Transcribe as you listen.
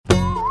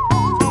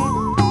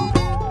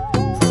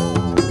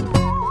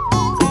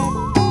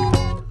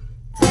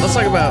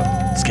let's talk about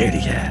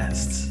Scaredy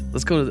Casts.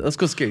 Let's go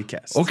Scaredy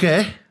Casts.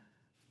 Okay.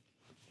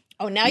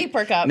 Oh, now you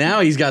perk up. Now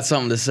he's got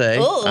something to say.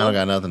 Ooh. I don't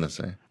got nothing to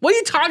say. What are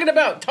you talking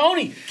about,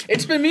 Tony?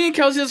 It's been me and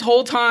Kelsey this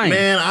whole time.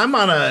 Man, I'm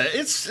on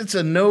it's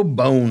a no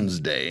bones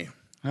day.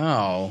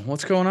 Oh,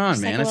 what's going on,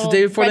 Just man? like a It's the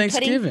little day before bread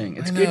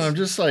Thanksgiving. I know, I'm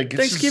just like...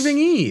 Thanksgiving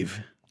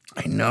Eve.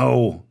 I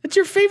know. It's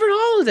your favorite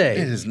holiday.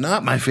 It is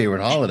not my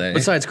favorite holiday.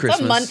 Besides It's Christmas.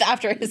 a month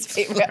after his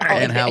favorite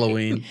holiday. And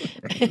Halloween.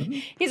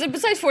 He's like,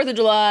 besides 4th of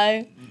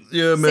July,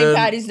 yeah, St. man.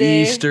 Patty's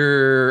Day,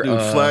 Easter. Dude,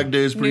 Flag Day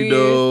is pretty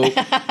New dope.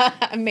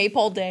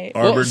 Maypole Day.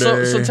 Arbor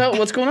Day. So tell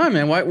what's going on,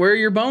 man? Where are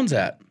your bones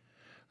at?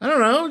 I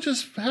don't know.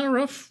 Just had a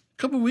rough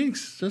couple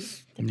weeks.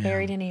 Just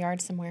Buried in a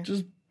yard somewhere.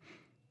 Just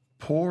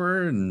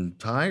poor and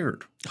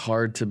tired.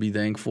 Hard to be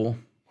thankful.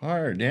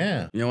 Hard,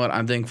 yeah. You know what?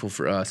 I'm thankful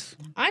for us.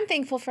 I'm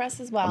thankful for us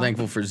as well. I'm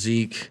thankful for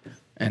Zeke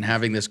and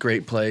having this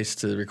great place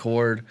to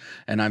record.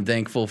 And I'm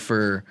thankful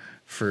for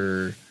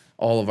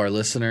all of our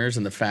listeners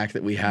and the fact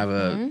that we have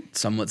a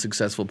somewhat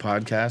successful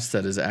podcast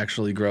that is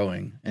actually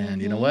growing.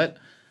 And you know what?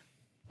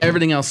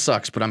 Everything else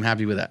sucks, but I'm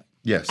happy with that.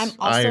 Yes,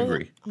 I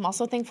agree. I'm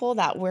also thankful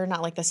that we're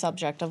not like the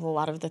subject of a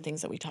lot of the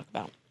things that we talk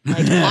about.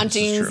 Like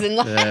hauntings and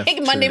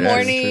like Monday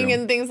morning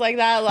and things like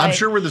that. Like, I'm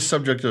sure we're the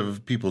subject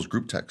of people's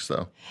group texts,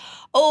 though.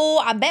 Oh,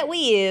 I bet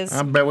we is.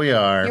 I bet we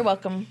are. You're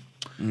welcome.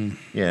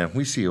 Yeah,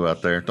 we see you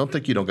out there. Don't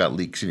think you don't got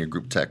leaks in your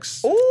group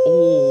texts.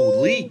 Oh,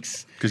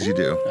 leaks. Because you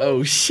do.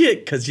 Oh,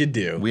 shit, because you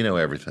do. We know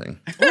everything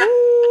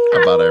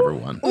about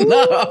everyone.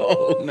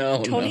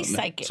 No. Tony's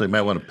psychic. So you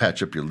might want to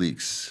patch up your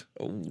leaks.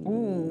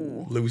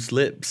 Ooh. Loose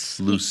lips.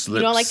 Loose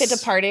lips. You know, like The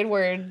Departed,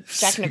 where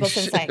Jack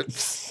Nicholson's like,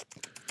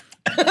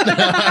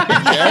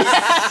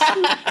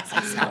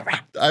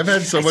 I've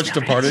had so much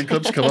Departed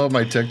clips come out of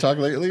my TikTok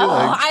lately. oh,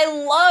 Like, I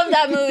love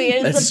that movie.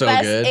 It's That's the so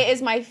best. good. It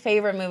is my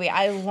favorite movie.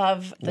 I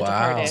love The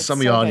Departed. some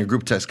of So y'all in good. your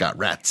group text got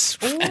rats.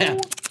 Ooh.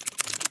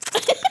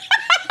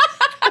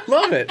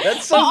 Love it.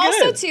 That's so But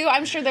good. also, too,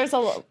 I'm sure there's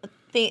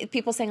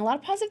people saying a lot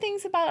of positive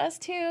things about us,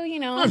 too, you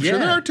know. I'm sure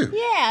there are too.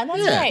 Yeah,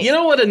 that's right. You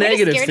know what? A We're the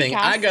negative scaredy thing.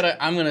 cast.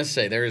 I'm gonna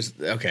say there's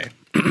okay.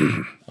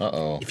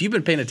 Uh-oh. If you've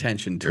been paying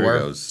attention to Here it our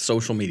goes.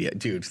 social media,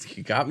 dude,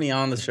 you got me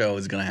on the show.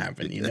 It's gonna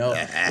happen. You know,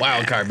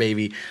 wild card,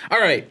 baby. All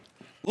right,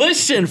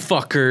 listen,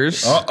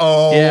 fuckers.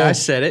 Uh-oh. Yeah, I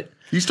said it.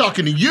 He's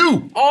talking to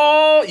you.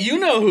 Oh, you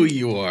know who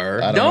you are.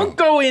 don't Don't know.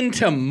 go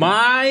into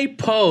my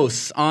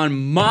posts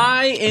on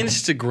my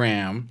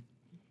Instagram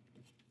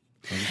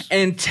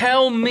and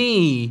tell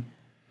me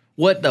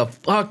what the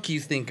fuck you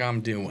think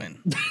I'm doing.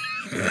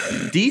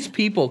 These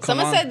people come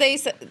Someone on. said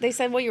they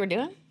said what you were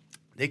doing?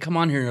 They come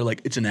on here and they're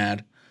like, it's an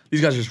ad. These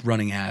guys are just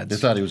running ads. They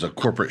thought he was a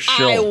corporate I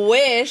shill.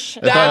 wish.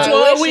 That's I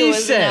what wish it we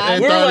was said. that.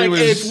 We're thought he like,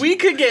 was- if we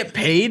could get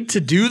paid to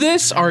do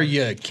this, are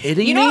you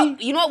kidding You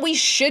me? know what we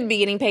should be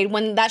getting paid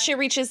when that shit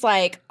reaches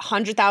like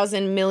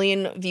 100,000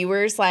 million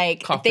viewers.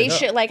 Like Cough they it up.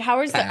 should like how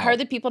are Ow.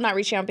 the people not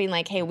reaching out being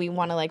like, hey, we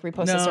want to like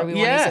repost this No, or we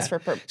want to use this for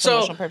So,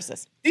 promotional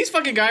purposes. These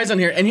fucking guys on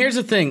here, and here's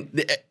the thing: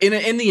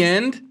 in the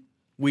end,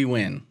 we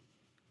win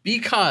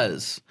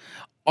because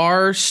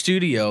our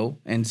studio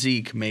and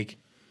Zeke make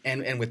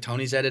and with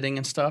Tony's editing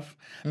and stuff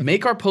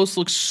make our posts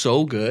look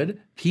so good.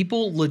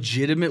 People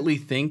legitimately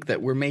think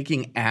that we're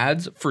making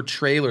ads for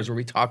trailers where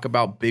we talk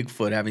about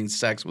Bigfoot having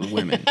sex with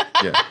women.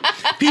 Yeah.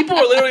 People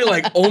are literally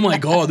like, "Oh my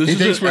god, this He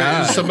is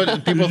thinks an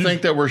ad." people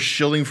think that we're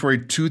shilling for a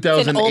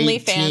 2018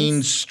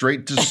 OnlyFans.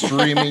 straight to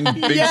streaming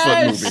Bigfoot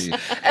Yes. movie.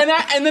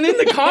 And then in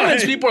the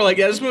comments, people are like,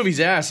 "Yeah, this movie's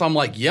ass." I'm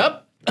like,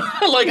 "Yep."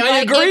 Like I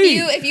Like, agree.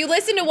 If you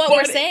listen to what But-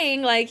 we're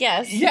saying, like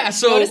yes, Yeah,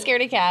 so- go to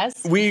Scaredy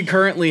Cast. We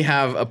currently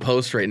have a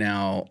post right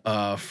now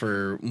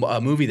for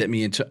a movie that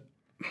me and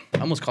I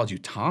almost called you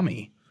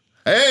Tommy.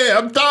 Hey,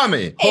 I'm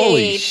Tommy.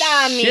 Holy Hey,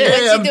 Tommy, shit. what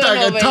Hey, you I'm doing like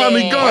a over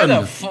Tommy there?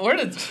 gun. Where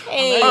did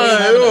Hey.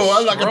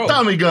 I like a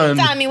Tommy gun.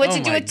 Tommy, what Oh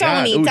you do my with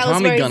Tony? God. Ooh, Tell us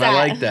Tommy where gun, he's at.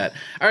 I like that.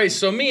 All right,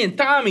 so me and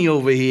Tommy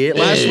over here.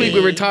 Last week we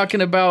were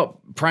talking about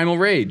Primal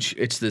Rage.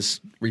 It's this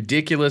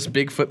ridiculous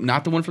Bigfoot,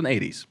 not the one from the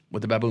 80s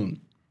with the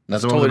baboon. Not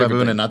the one totally with the different baboon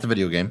thing. and not the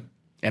video game.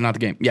 And not the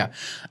game. Yeah.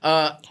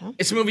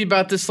 It's a movie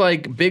about this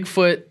like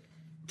Bigfoot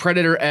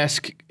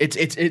Predator-esque.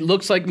 It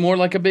looks like more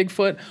like a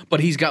Bigfoot, but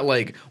he's got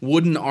like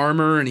wooden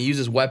armor and he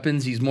uses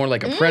weapons. He's more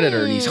like a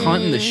predator and he's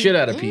hunting the shit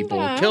out of people.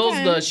 Kills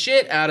the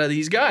shit out of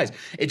these guys.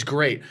 It's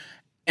great.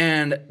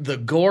 And the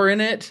gore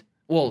in it,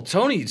 well,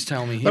 Tony's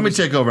telling me. Let me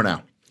take over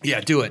now. Yeah,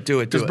 do it.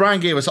 Because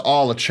Brian gave us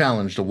all a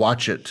challenge to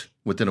watch it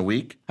within a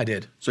week. I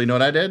did. So you know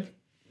what I did?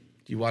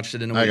 You watched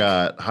it in a I week.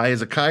 got high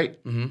as a kite,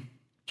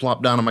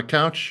 plopped down on my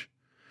couch.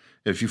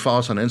 If you follow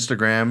us on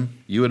Instagram,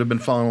 you would have been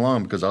following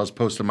along because I was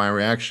posting my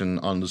reaction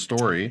on the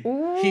story.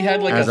 He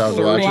had like As I a was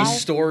 30 watching.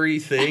 story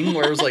thing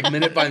where it was like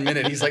minute by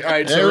minute. He's like, all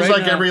right, so It was right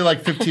like now- every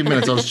 15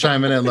 minutes I was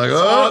chiming in like,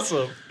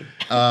 oh.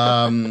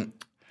 awesome.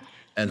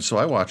 And so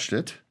I watched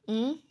it.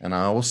 And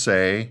I will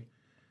say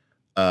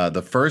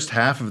the first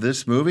half of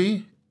this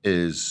movie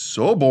is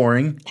so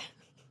boring.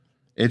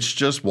 It's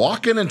just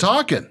walking and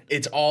talking.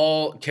 It's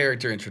all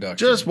character introduction.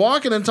 Just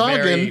walking and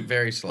talking. very,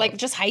 very slow. Like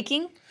just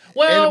hiking?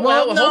 well, And,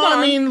 well, hold no, on.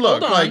 I mean,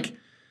 look, hold on. like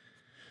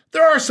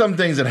There are some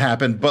things that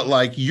happen, but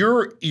like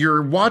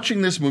you're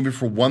watching this movie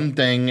for one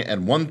thing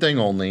and one thing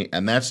only,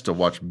 and that's to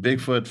watch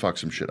Bigfoot fuck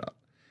some shit up.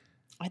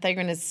 I thought you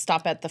were going to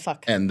stop at the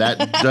fuck. And that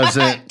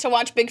doesn't... to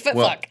watch Bigfoot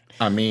fuck.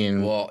 I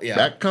mean,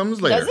 that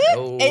comes later. Does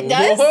it? It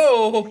does?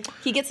 Whoa.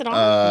 He gets it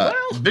on.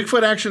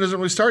 Bigfoot action doesn't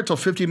really start until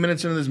 50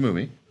 minutes into this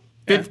movie.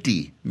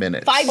 50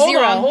 minutes. 50.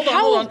 Hold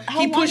on.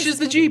 He pushes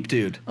the Jeep,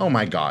 dude. Oh,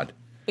 my God.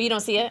 But you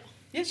don't see it?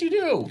 Yes, you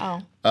do.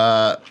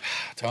 Oh.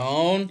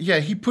 Tone. Yeah,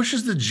 he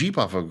pushes the Jeep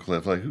off of a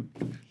cliff like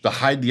to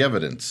hide the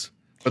evidence.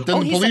 But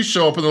then the he's police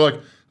show up and they're like,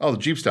 oh, the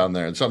Jeep's down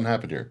there and something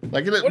happened here.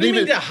 Like, What do you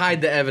mean to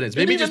hide the evidence?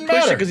 Maybe he just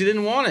pushed it because he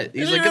didn't want it.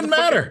 He's like, it doesn't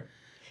matter.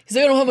 He's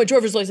like, I don't have my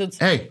driver's license.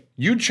 Hey,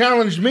 you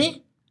challenged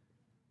me,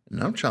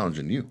 and I'm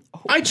challenging you.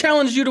 I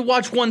challenged you to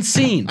watch one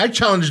scene. I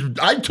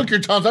took your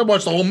challenge. I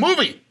watched the whole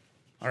movie.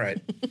 All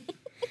right.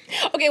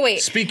 Okay,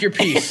 wait. Speak your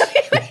piece. All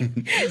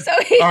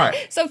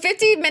right. So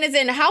 15 minutes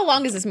in, how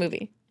long is this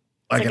movie?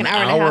 Like an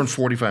hour and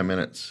 45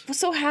 minutes.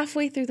 So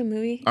halfway through the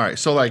movie? All right,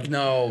 so like...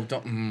 No,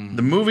 don't...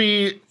 The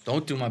movie...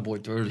 Don't do my boy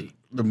dirty.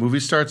 The movie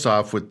starts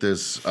off with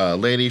this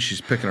lady.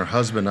 She's picking her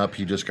husband up.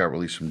 He just got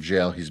released from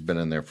jail. He's been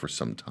in there for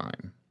some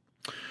time.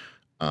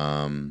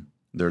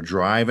 They're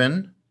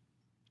driving.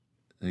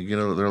 You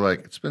know, they're like,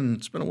 it's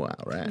been a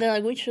while, right? They're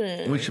like, we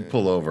should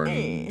pull over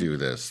and do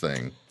this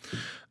thing.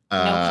 No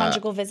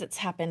conjugal visits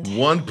happened.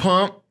 One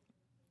pump,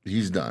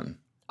 he's done.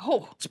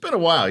 Oh. It's been a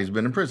while. He's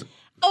been in prison.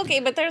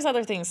 Okay, but there's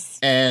other things.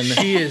 And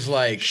she is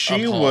like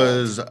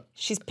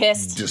She's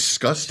pissed.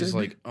 Disgusted. She's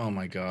like, oh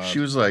my God. She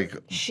was like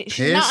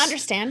she's not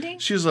understanding.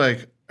 She was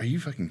like, are you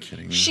fucking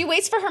kidding me? She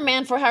waits for her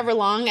man for however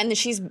long, and then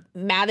she's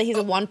mad that he's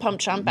a one pump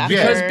chump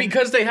after.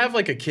 Because they have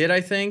like a kid, I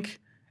think,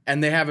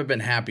 and they haven't been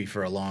happy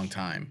for a long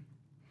time.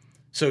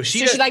 So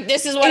she's like,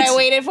 this is what I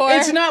waited for?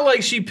 It's not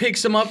like she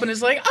picks him up and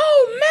is like,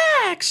 oh,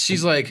 Max.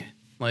 She's like,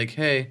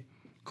 hey,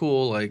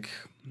 cool, like...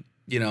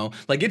 You know,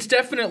 like it's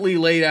definitely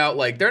laid out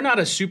like they're not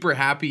a super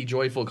happy,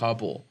 joyful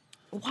couple.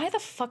 Why the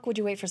fuck would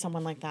you wait for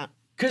someone like that?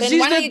 Because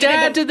he's the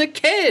dad to the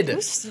kid.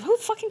 Who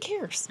fucking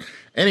cares?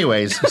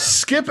 Anyways,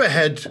 skip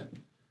ahead.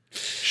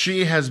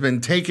 She has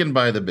been taken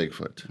by the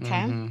Bigfoot. Okay.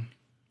 Mm-hmm.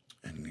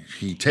 And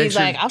he's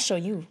like, I'll show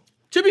you.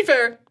 To be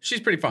fair, she's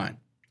pretty fine.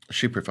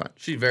 She's pretty fine.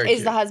 She's very Is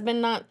cute. the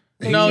husband not...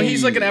 No,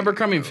 he's like an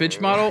Abercrombie &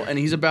 Fitch model, and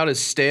he's about as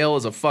stale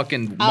as a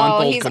fucking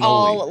month-old cannoli. Oh, he's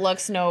all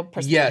looks, no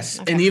perspective. Yes,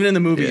 okay. and even in the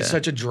movie, he's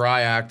such a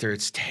dry actor.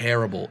 It's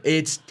terrible.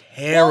 It's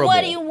terrible. Well,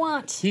 what do you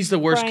want? He's the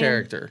worst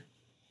character.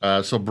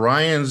 So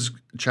Brian's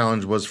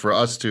challenge was for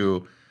us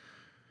to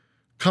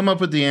come up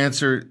with the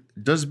answer,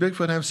 does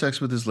Bigfoot have sex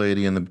with this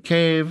lady in the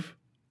cave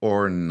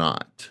or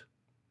not?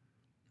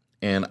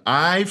 And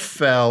I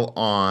fell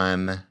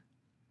on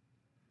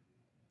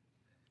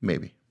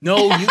maybe.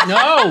 No,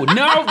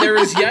 there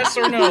is yes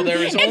or no. There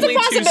is only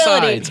two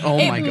sides. Oh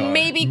my God.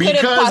 Maybe could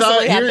have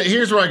possibly happened.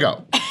 Here's where I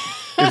go.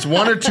 It's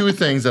one or two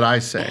things that I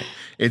say.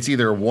 It's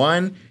either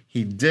one,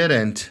 he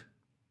didn't,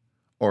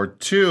 or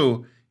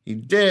two, he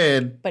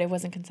did. But it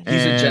wasn't consensual.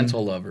 He's a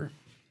gentle lover.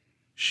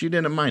 She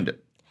didn't mind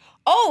it.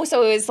 Oh,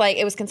 so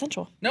it was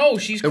consensual. No,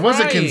 she's crying. It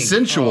wasn't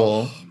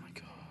consensual. Oh my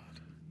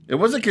God. It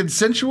wasn't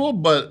consensual,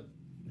 but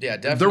yeah,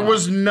 definitely. There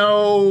was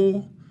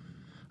no...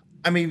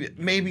 I mean,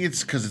 maybe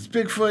it's because it's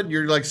Bigfoot.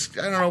 You're like,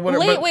 I don't know,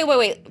 whatever.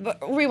 Wait.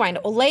 Rewind.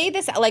 Lay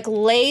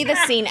the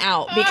scene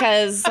out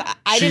because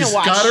I didn't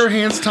watch. She's got her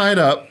hands tied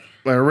up,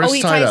 her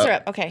wrists tied up. Her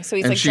up. Okay, so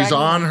he's and like, she's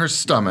on her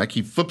stomach.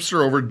 He flips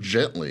her over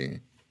gently.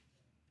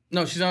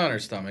 No, she's not on her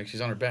stomach.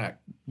 She's on her back.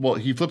 Well,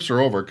 he flips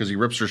her over because he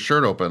rips her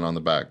shirt open on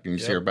the back, and you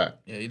see her back.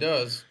 Yeah, he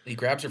does. He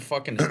grabs her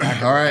fucking back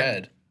of All her right.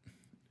 head.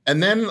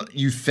 And then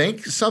you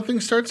think something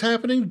starts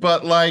happening,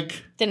 but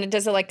like... Then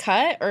does it like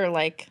cut or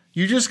like...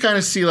 You just kind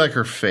of see like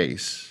her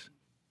face.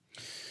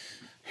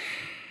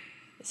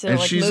 So and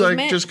like she's movement?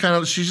 like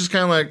she's just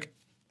kind of like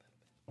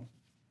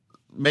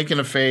making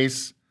a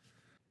face.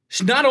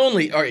 She not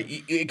only, all right,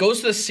 it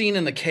goes to the scene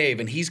in the cave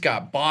and he's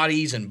got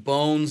bodies and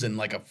bones and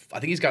like I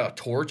think he's got a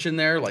torch in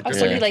there. Like there's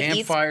so like he a like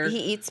campfire. He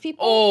eats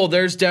people? Oh,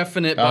 there's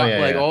definite,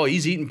 yeah.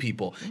 he's eating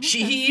people.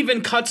 He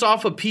even cuts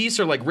off a piece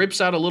or like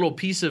rips out a little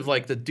piece of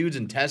like the dude's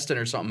intestine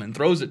or something and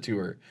throws it to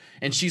her.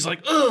 And she's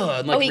like, ugh,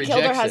 and like he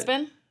killed her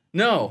husband?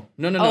 No.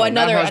 Oh,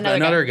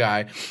 another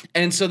guy.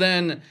 And so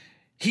then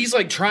he's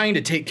like trying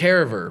to take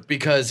care of her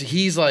because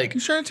he's like,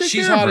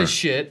 she's hot as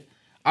shit.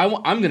 I'm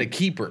going to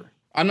keep her.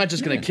 I'm not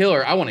just going to kill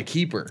her. I want to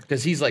keep her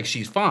because he's like,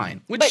 she's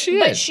fine. But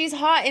she's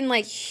hot in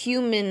like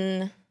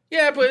human.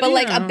 Yeah, but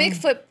like a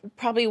Bigfoot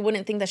probably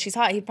wouldn't think that she's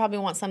hot. He'd probably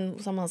want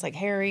someone that's like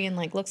hairy and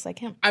like looks like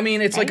him. I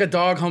mean, it's like a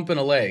dog humping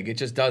a leg. It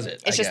just does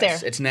it. It's just there.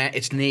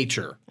 It's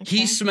nature. Okay.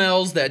 He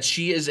smells that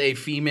she is a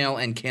female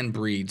and can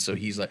breed. So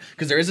he's like,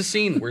 because there is a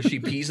scene where she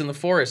pees in the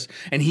forest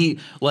and he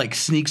like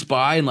sneaks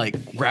by and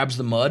like grabs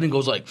the mud and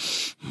goes like,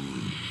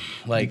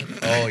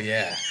 oh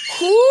yeah.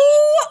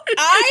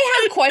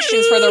 I have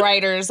questions for the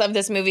writers of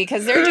this movie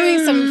because they're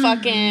doing some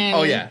fucking.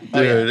 Oh yeah. Dude,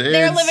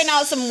 they're living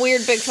out some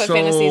weird Bigfoot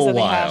fantasies that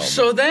they have.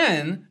 So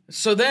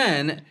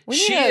then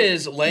she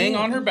is laying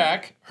on her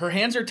back. Her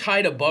hands are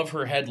tied above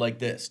her head like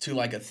this to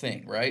like a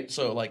thing, right?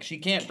 So like she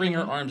can't bring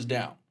her arms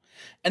down.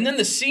 And then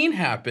the scene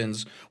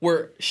happens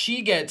where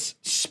she gets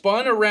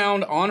spun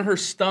around on her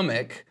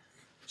stomach.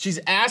 She's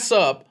ass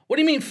up. What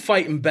do you mean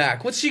fighting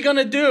back? What's she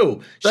gonna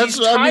do? She's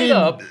tied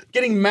up,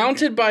 getting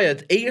mounted by a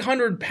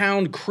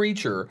 800-pound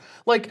creature.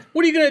 Like,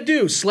 what are you gonna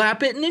do?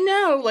 Slap it?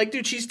 No. Like,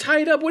 dude, she's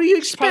tied up. What do you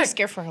expect? She's probably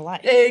scared for her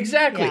life.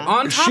 Exactly. Yeah.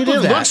 On top she of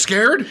didn't that, look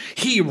scared.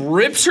 He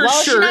rips her Well,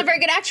 shirt. she's not a very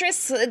good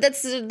actress.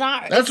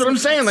 That's what I'm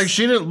saying. Like,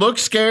 she didn't look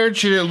scared.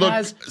 She didn't look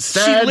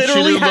sad. She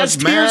literally didn't has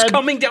look tears mad.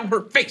 coming down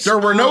her face. There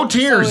were no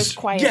tears.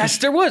 So Yes,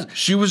 there was.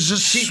 She was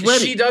just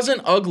sweaty. She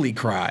doesn't ugly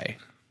cry.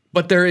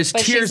 But there is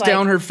tears she's down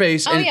like, her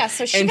face. oh, And, yeah,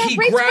 so she and got he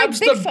raped by grabs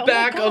the Bigfoot. Oh my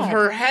back of God.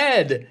 her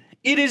head.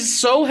 It is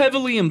so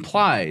heavily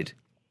implied.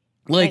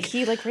 Like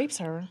he rapes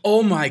her.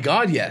 Oh my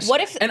God, yes. What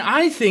if? And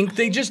I think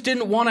they just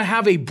didn't want to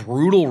have a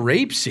brutal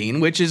rape scene,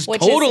 which is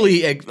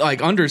totally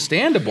like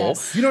understandable.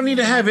 Yes. You don't need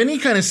to have any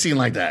kind of scene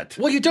like that.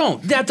 Well, you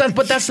don't.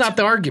 But that's not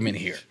the argument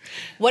here.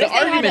 What the if they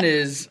argument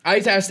is, I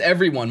asked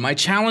everyone. My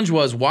challenge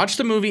was watch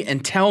the movie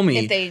and tell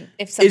me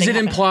if something is it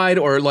happened. implied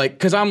or like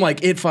because I'm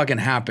like it fucking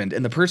happened,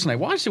 and the person I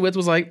watched it with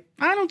was like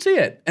I don't see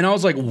it, and I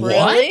was like what?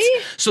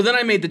 Really? So then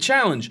I made the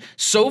challenge.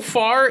 So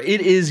far, it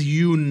is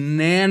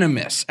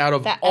unanimous out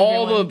of That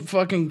all everyone- the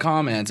fucking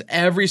comments.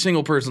 Every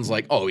single person's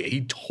like, oh yeah,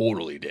 he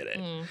totally did it.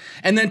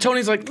 And then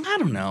Tony's like, I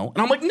don't know,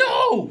 and I'm like,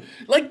 no,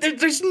 like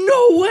there's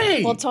no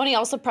way. Well, Tony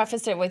also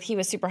prefaced it with he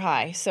was super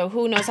high, so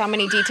who knows how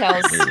many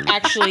details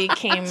actually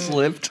came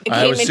Slipped.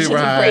 I was into super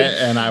the high, break.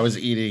 and I was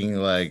eating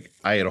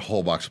I ate a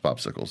whole box of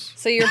popsicles.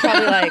 So you're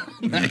probably like,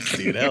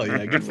 Dude, hell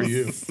yeah, good for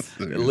you.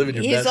 Living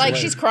your he's best like,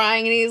 life. she's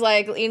crying, and he's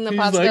like eating the He's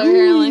popsicle like, over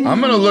here. Like,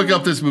 I'm gonna look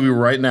up this movie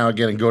right now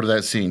again and go to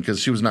that scene because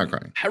she was not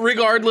crying.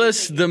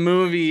 Regardless, the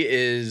movie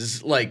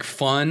is like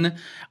fun.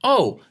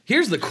 Oh,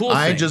 here's the cool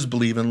I thing. just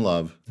believe in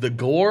love. The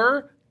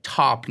gore,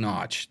 top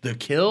notch. The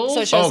kills.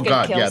 So shows Oh good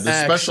God, kills. yeah, the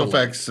special Excellent.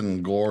 effects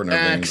and gore and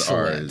everything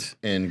Excellent.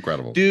 are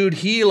incredible. Dude,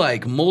 he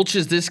like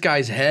mulches this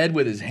guy's head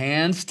with his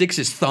hand, sticks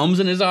his thumbs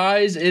in his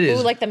eyes. It is.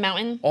 ooh, like the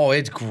mountain. Oh,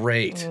 it's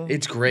great.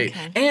 It's great.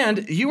 okay.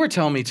 And you were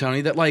telling me,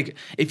 Tony, that like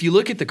if you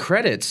look at the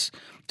credits,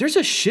 there's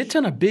a shit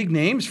ton of big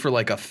names for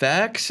like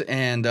effects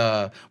and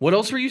what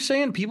else were you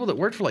saying? People that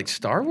worked for like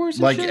Star Wars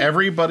and Like shit?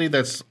 everybody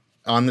that's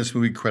on this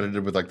movie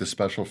credited with like the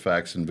special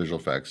effects and visual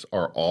effects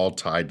are all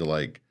tied to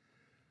like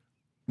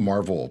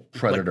Marvel,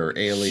 Predator,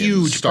 Alien,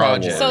 huge Star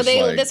projects. Wars.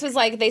 So this was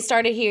like they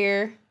started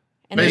here,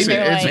 and then Basically,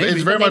 they're like,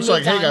 it's very they much like,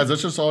 moved hey on. guys,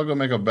 let's just all go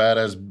make a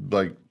badass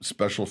like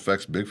special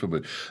effects Bigfoot.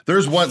 But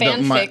there's one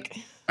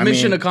Fanfic.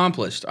 Mission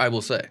accomplished, I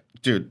will say.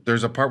 dude.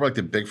 There's a part where like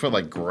the Bigfoot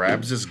like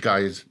grabs this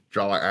guy's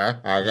jaw like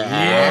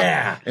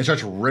Yeah. and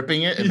starts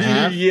ripping it in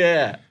half.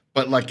 Yeah.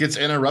 But like gets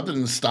interrupted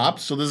and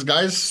stops, so this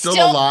guy's still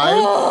Still- alive.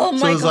 oh,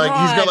 so my it's like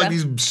he's got like God.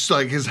 these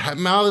like his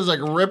mouth is like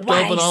ripped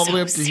Why open all the so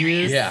way up to here.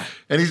 serious? Yeah.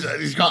 And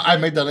he's got. I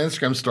made that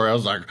Instagram story. I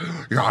was like,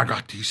 yeah, I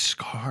got these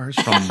scars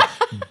from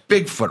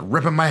Bigfoot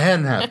ripping my head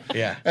in half.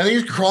 Yeah. And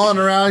he's crawling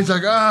around. He's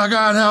like, oh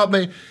God, help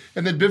me.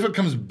 And then Bigfoot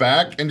comes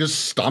back and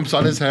just stomps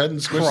on his head and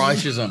squishes him.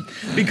 Crushes him.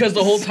 Because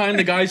the whole time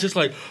the guy's just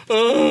like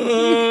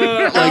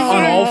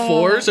on all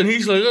fours, and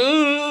he's like,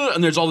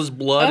 and there's all this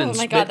blood Oh and my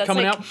spit God, that's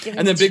coming like out. giving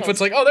And then me Bigfoot's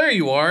chills. like, oh, there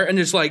you are. And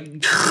just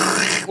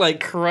like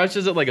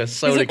crushes it like a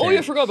soda can.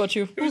 I forgot about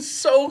you. It was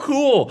so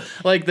cool.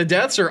 Like the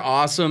deaths are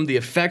awesome, the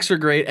effects are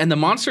great, and the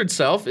monster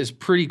itself is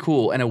pretty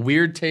cool and a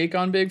weird take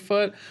on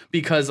Bigfoot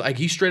because like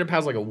he straight up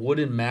has like a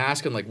wooden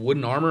mask and like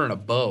wooden armor and a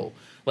bow.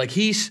 Like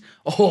he's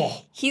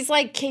He's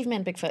like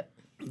caveman Bigfoot,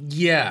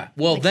 yeah.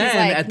 Well, Like, then he's,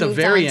 like, at the moved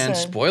very on end, to-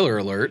 spoiler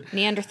alert,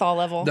 Neanderthal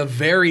level. the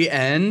very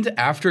end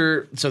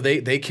after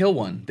they kill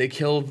one. They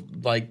kill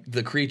like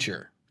the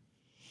creature.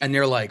 And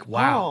they're like,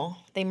 wow.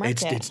 Oh, they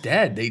marked it. It's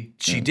dead.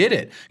 She did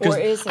it. 'Cause Or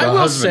is it? I The will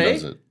husband say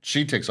does it.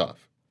 She takes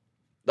off.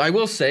 I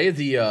will say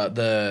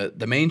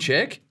the main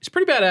chick is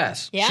pretty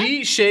badass. Yeah?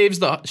 She saves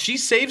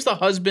the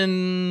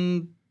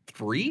husband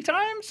 3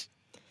 times.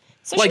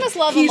 So she must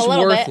love him he's a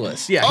little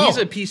worthless. Yeah, Oh. he's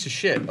a piece of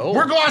shit. Oh,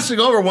 We're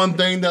glossing over one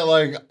thing that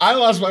like I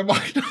lost my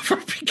mind over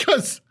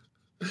because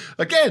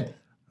again,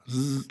 I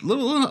was a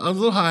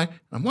little high.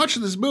 I'm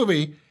watching this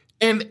movie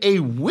and a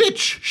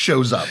witch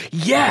shows up.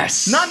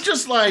 yes. Not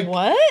just like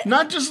What?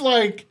 Not just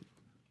like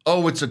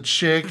oh, it's a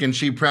chick and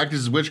she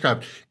practices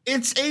witchcraft.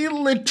 It's a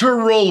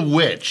literal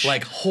witch.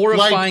 like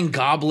horrifying Like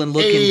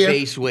goblin-looking a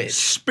face witch.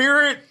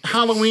 Spirit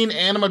Halloween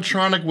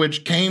animatronic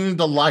witch came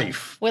to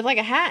life. with like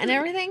a hat and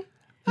everything.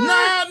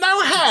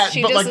 No hat,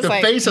 She but just like is the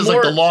like face has more-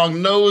 like the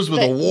long nose with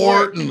the a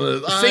wart and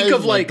the eyes. Think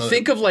of and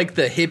think of like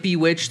the hippie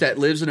witch that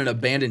lives in an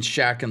abandoned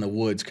shack in the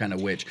woods kind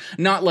of witch.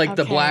 Not like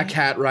the Okay. black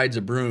cat rides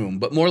a broom,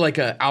 but more like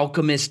a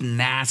alchemist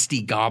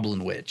nasty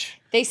goblin witch.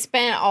 They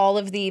spent all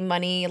of the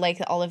money, like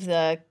all of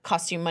the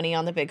costume money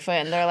on the Bigfoot,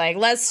 and they're like,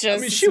 let's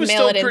just she was mail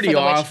still it in pretty for the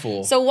witch.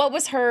 awful. So what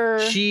was her?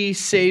 She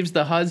saves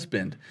the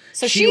husband.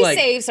 So she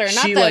saves her, not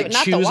she the- like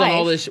not the chews on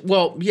all wife. this.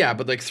 Well, yeah,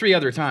 but like 3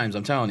 other times,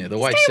 I'm telling you, the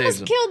wife guy was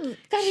saves him. killed.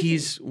 God,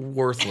 He's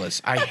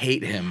worthless. I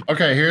hate him.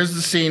 Okay, here's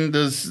the scene.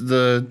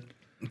 The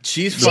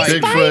She's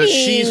fighting. Bigfoot.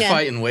 She's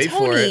fighting. Wait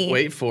for Tony. it.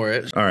 Wait for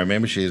it. All right,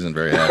 maybe she isn't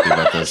very happy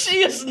about this.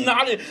 She is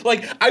not.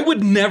 Like, I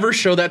would never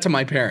show that to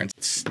my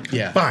parents.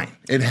 Yeah. Fine,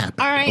 it happened.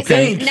 All right,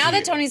 Okay. so now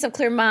that Tony's of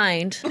clear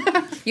mind,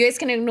 you guys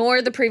can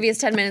ignore the previous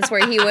 10 minutes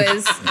where he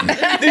was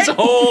This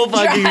whole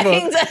fucking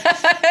trying book.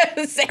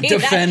 to say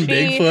Defend that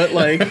he Bigfoot.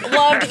 Like,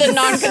 loved the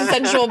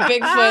non-consensual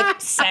Bigfoot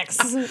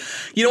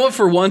sex. you know what?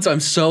 For once, I'm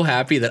so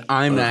happy that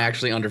I'm not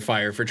actually under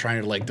fire for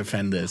trying to like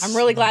defend this. I'm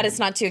really glad it's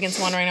not 2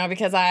 against 1 right now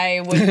because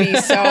I would be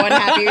so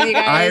unhappy with you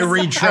guys. I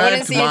wouldn't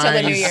retract see you till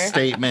the new my year.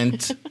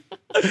 statement.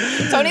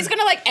 Tony's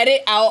gonna like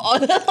edit out all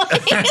the things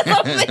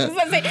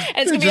I say, and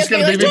it's gonna be Just us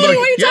being gonna like, be Tony, like,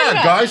 what are you talking yeah,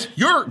 about? guys,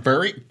 you're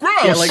very gross.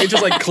 Yeah, like it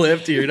just like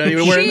clipped. You're not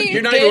even wearing. She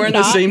You're not did even wearing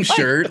the not same like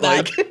shirt.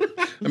 that.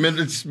 Like, I mean,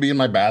 it's me in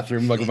my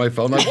bathroom, like with my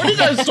phone. Like, what are you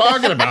guys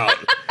talking about?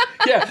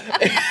 yeah,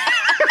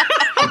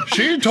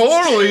 She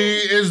totally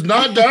is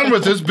not done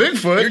with this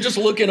Bigfoot. you're just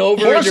looking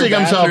over in Forcing your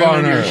himself bathroom on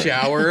in your her.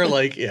 shower.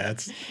 Like, yeah,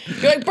 it's.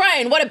 You're like,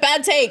 Brian, what a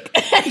bad take.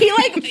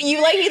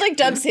 he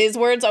dubs his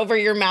words over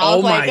your mouth Oh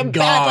like my a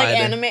bad like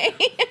God.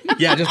 anime.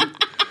 Yeah, just.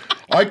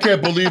 I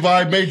can't believe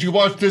I made you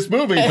watch this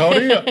movie,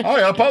 Tony.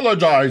 I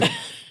apologize.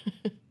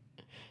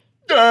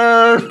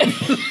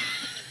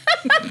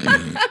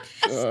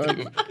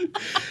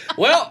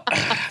 Well,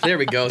 there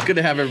we go. It's good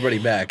to have everybody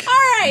back. All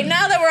right,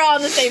 now that we're all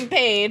on the same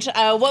page,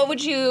 what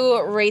would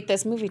you rate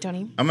this movie,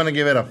 Tony? I'm gonna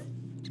give it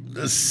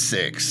a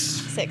 6.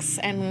 6,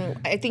 and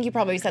I think you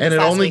probably said And this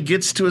it last only week.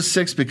 gets to a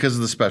 6 because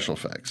of the special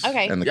effects.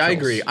 Okay. And the Yeah, I kills.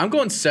 agree. I'm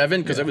going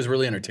 7 because it was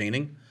really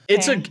entertaining.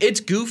 Okay. It's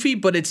goofy,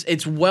 but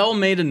it's well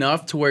made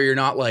enough to where you're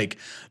not like,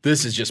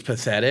 this is just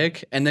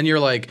pathetic. And then you're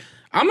like,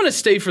 I'm gonna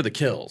stay for the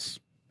kills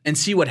and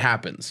see what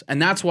happens.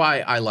 And that's why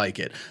I like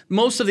it.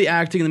 Most of the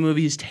acting in the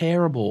movie is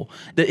terrible.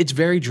 It's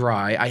very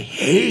dry. I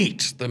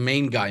hate the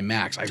main guy,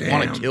 Max. I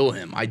want to kill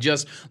him. I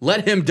just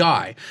let him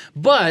die.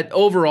 But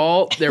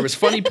overall, there was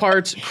funny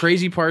parts,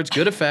 crazy parts,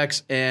 good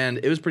effects, and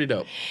it was pretty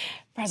dope.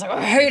 I was like,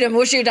 I hate him,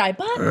 wish he'd die.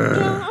 But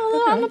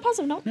on a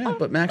positive note, Yeah,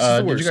 but Max is the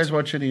Did worst. you guys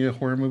watch any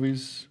horror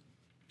movies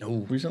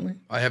No. recently?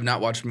 I have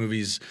not watched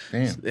movies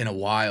Damn. in a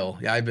while.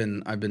 Yeah, I've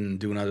been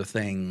doing other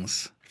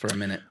things for a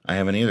minute. I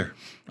haven't either,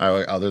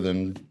 other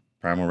than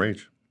Primal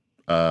Rage.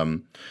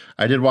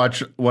 I did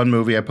watch one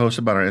movie I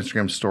posted about our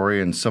Instagram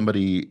story, and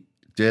somebody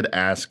did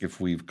ask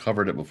if we've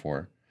covered it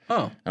before.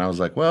 Oh, And I was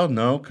like, well,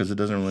 no, because it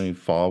doesn't really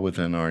fall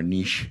within our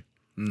niche.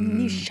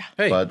 Nisha.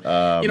 hey, But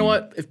you know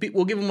what? If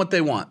we'll give them what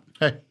they want.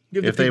 hey,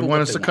 Give the if they people want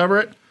what us they to want. cover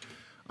it,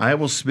 I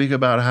will speak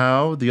about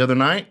how the other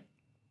night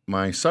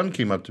my son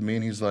came up to me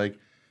and he's like,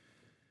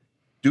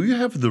 do you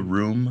have The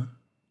Room?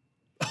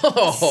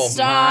 Oh,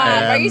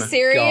 Stop. Are you my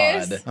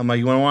serious? God. I'm like,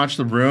 you want to watch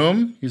The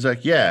Room? He's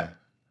like, yeah.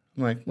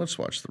 I'm like, let's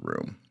watch The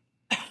Room.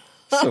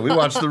 So we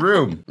watched The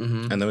Room.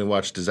 And then we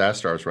watched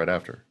Disaster Artist right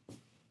after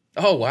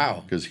Oh,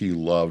 wow. because he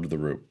loved The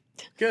Room.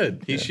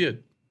 Good. He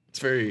should. It's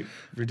very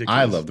ridiculous.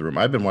 I love The Room.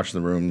 I've been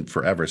watching The Room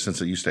forever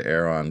since it used to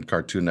air on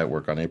Cartoon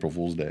Network on April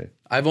Fool's Day.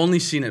 I've only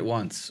seen it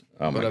once.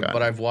 Oh my God.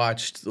 But I've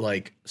watched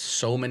like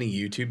so many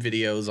YouTube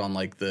videos on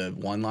like the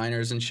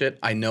one-liners and shit.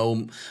 I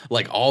know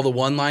like all the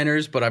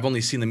one-liners, but I've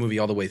only seen the movie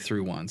all the way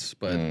through once.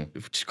 But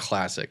it's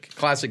classic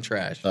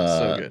trash.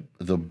 So good.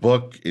 The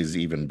book is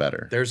even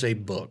better. There's a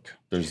book.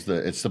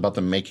 It's about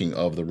the making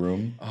of The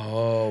Room.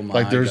 Oh my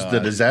Like there's God. the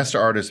Disaster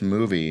Artist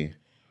movie,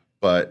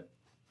 but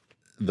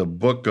the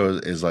book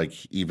is like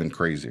even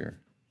crazier.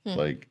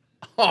 Like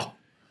Oh,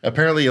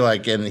 apparently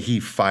like and he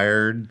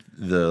fired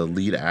the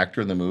lead actor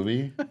in the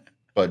movie,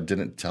 but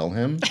didn't tell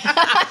him.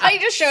 I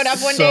just showed up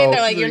one day and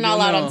they're like, you're not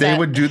allowed on They set.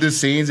 would do the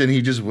scenes and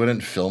he just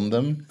wouldn't film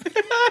them.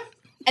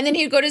 And then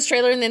he'd go to his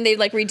trailer and then they'd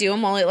like redo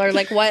them all or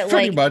like what?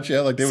 Pretty Like, much, yeah.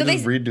 Like they so would they-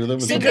 just redo them.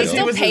 so and they go.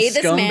 still was pay a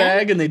this scumbag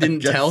man? and they didn't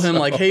guess tell him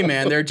like, so. hey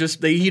man,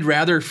 he'd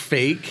rather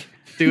fake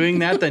doing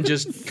that than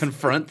just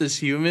confront this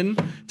human.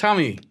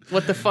 Tommy,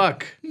 what the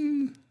fuck?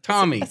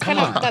 Tommy, come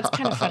on. that's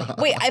kind of funny.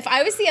 Wait, if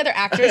I was the other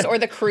actors or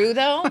the crew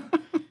though,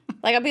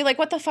 like I'd be like,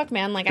 what the fuck,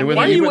 man? Like I'm would-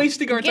 Why are He you would-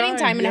 wasting our getting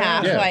time and a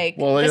half. Yeah. Like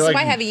Well, they this is like-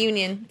 why I have a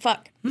union.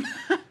 Fuck.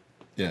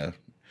 Yeah.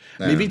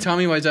 Maybe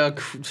Tommy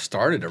Wiseau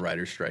started a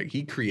writer's strike.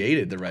 He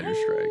created the writer's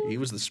strike. He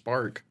was the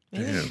spark.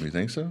 Damn, you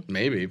think so?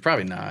 Maybe,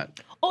 probably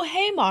not. Oh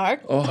hey,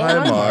 Mark. Oh, hi,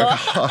 Mark.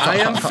 I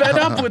am fed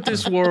up with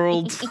this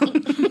world.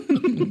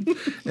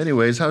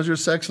 Anyways, how's your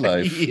sex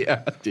life?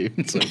 Yeah,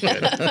 dude, so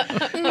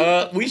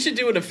good. We should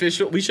do an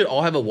official. We should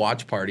all have a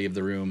watch party of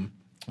The Room,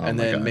 and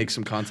my then God. make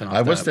some content. Off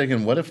I was that.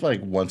 thinking, what if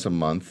like once a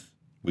month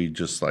we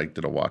just like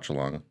did a watch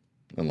along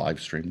and live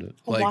streamed it?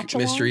 A like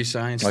watch-along? Mystery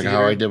Science, Like Theater.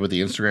 how I did with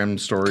the Instagram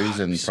stories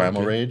and so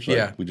Primal good. Rage. Like,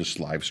 Yeah. we just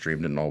live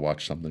streamed it and all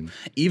watched something.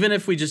 Even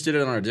if we just did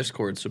it on our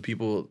Discord, so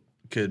people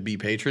could be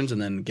patrons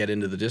and then get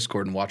into the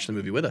Discord and watch the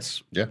movie with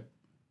us. Yeah,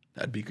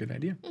 That'd be a good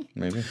idea.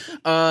 maybe.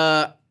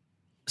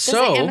 Does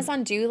So like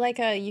Amazon do like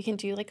you can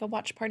do like a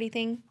watch party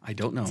thing? I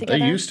don't know. Together?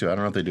 They used to. I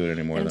don't know if they do it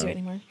anymore. They don't though. do it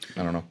anymore.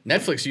 I don't know.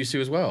 Netflix used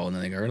to as well, and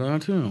then they got rid of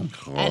that too.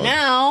 And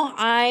now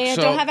I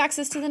So- don't have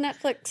access to the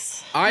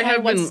Netflix. I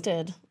have once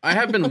been- did. I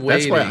have been That's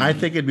waiting. why I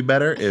think it'd be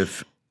better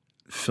if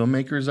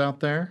filmmakers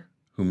out there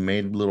who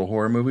made little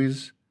horror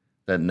movies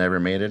that never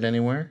made it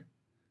anywhere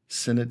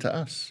send it to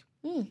us,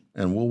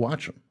 and we'll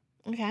watch them.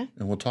 Okay.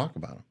 And we'll talk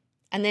about them.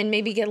 And then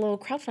maybe get a little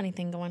crowdfunding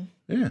thing going.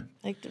 Yeah.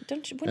 Like,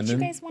 wouldn't you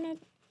guys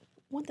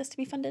want this to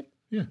be funded?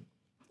 Yeah.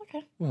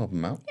 Okay. We'll help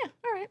them out. Yeah.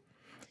 All right.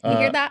 You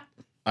hear that?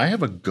 I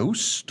have a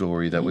ghost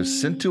story that was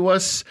sent to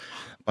us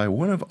by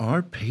one of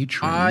our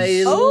patrons.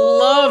 I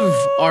love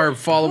our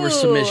follower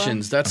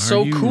submissions. That's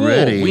so you cool.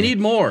 ready? We need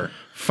more.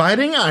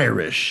 Fighting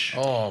Irish.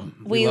 Oh,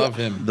 we love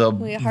him. The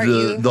heart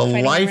you,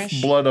 Fighting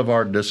lifeblood of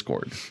our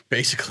Discord.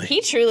 Basically.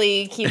 He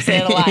truly keeps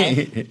it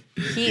alive.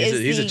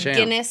 He's a the champ.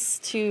 Guinness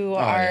to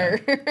our.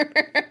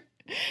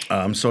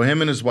 Yeah. So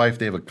him and his wife,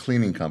 they have a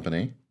cleaning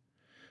company.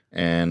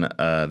 And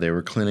they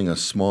were cleaning a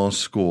small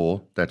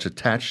school that's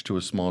attached to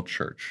a small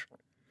church.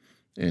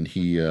 And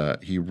he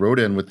wrote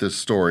in with this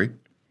story.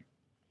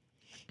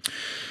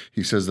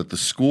 He says that the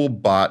school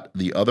bought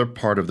the other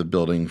part of the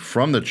building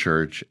from the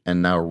church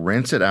and now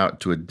rents it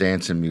out to a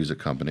dance and music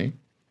company.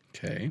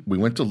 Okay. We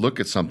went to look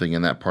at something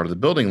in that part of the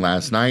building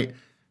last night,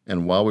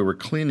 and while we were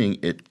cleaning,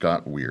 it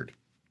got weird.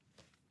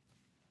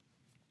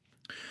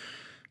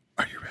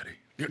 Are you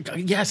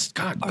ready? Yes,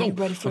 God, go. Are you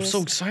ready for I'm this?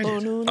 so excited. Oh,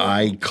 no.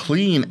 I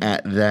clean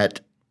at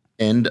that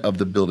end of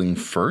the building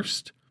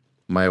first.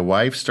 My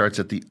wife starts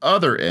at the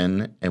other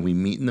end, and we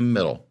meet in the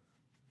middle.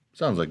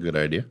 Sounds like a good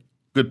idea.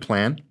 Good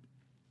plan.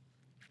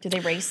 Do they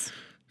race?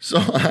 So,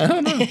 I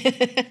don't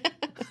know.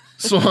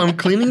 So I'm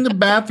cleaning the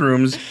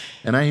bathrooms,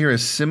 and I hear a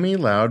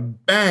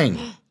semi-loud bang.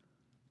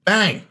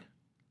 Bang.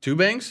 2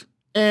 bangs?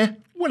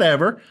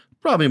 Whatever.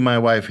 Probably my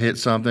wife hit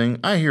something.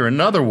 I hear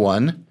another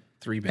one.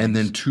 3 bangs. And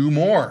then 2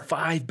 more.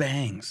 5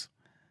 bangs.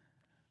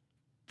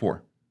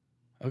 4.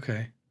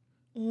 Okay.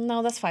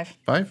 No, that's 5.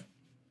 5?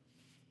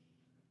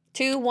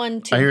 2,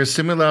 1, 2. I hear a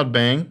semi-loud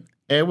bang.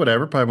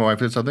 Whatever. Probably my wife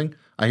hit something.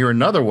 I hear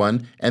another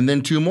one, and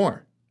then 2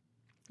 more.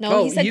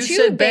 No, he said you 2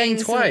 said bang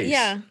bangs. twice.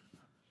 Yeah.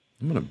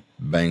 I'm going to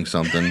bang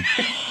something.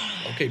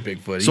 Okay,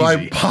 Bigfoot, So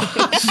easy. I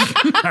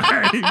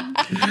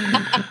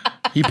pause.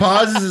 He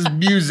pauses his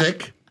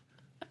music.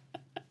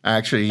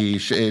 Actually,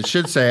 it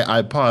should say,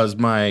 I paused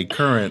my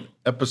current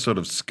episode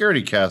of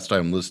Scaredy Cast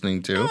I'm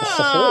listening to.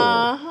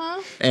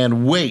 Uh-huh.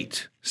 And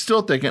wait.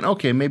 Still thinking,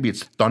 okay, maybe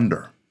it's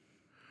thunder.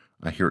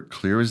 I hear it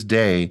clear as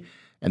day,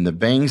 and the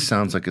bang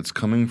sounds like it's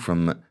coming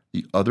from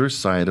the other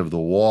side of the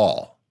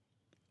wall.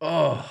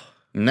 Oh.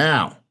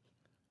 Now,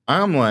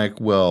 I'm like,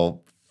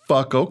 well,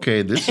 fuck,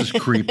 okay, this is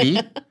creepy.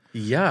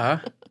 Yeah.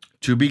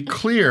 To be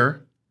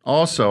clear,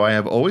 also, I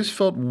have always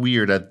felt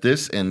weird at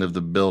this end of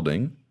the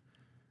building,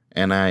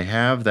 and I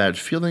have that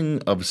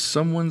feeling of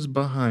someone's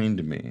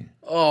behind me.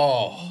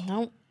 Oh.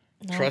 Nope.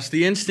 Trust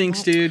the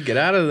instincts, dude. Get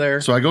out of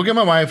there. So I go get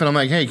my wife, and I'm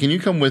like, hey, can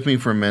you come with me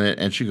for a minute?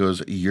 And she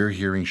goes, you're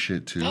hearing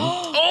shit too?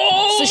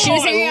 So she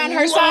was hanging on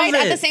her side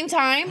at the same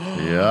time?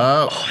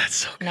 Yep. Oh, that's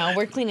so good. No,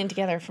 we're cleaning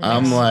together from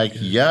I'm this. like,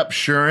 yep,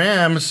 sure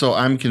am. So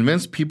I'm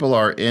convinced people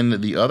are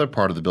in the other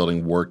part of the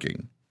building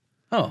working.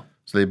 Oh.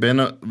 So they've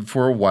been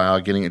for a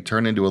while getting it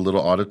turned into a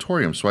little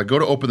auditorium. So I go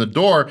to open the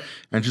door,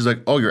 and she's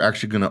like, oh, you're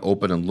actually going to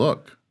open and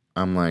look.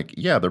 I'm like,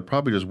 yeah, they're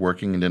probably just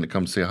working and didn't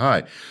come say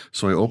hi.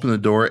 So I open the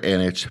door,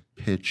 and it's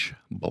pitch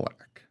black.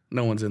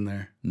 No one's in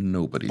there.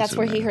 Nobody's That's in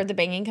where there. he heard the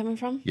banging coming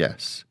from?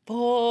 Yes.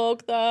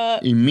 Fuck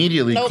that.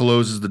 Immediately Nope.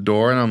 closes the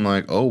door, and I'm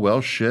like, oh,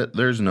 well, shit,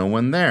 there's no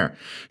one there.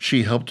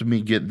 She helped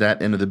me get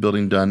that end of the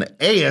building done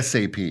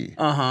ASAP.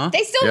 Uh-huh.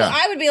 They still, Yeah.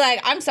 I would be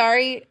like, I'm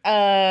sorry,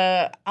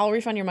 I'll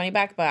refund your money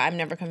back, but I'm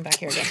never coming back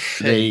here again.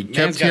 They man's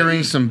kept gotta hearing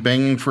eat. some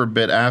banging for a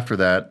bit after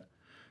that,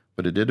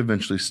 but it did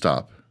eventually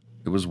stop.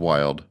 It was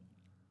wild.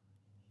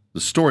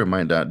 The story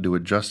might not do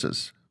it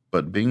justice,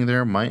 but being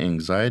there, my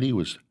anxiety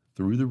was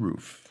through the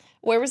roof.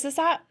 Where was this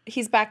at?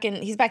 He's back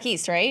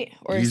east, right?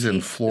 Or He's is in he-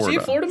 Is Florida. he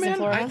a Florida He's in man?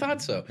 Florida? I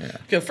thought so. Yeah.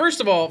 Okay,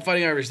 first of all,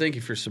 Fighting Irish, thank you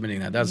for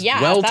submitting that. That's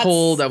Yeah, well that's-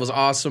 told. That was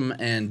awesome.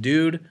 And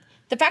dude,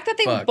 The fact that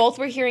they Fuck. both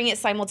were hearing it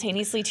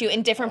simultaneously too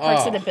in different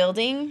parts of the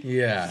building.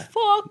 yeah.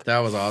 Fuck. That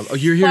was awesome. Oh,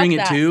 you're hearing it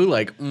that. too?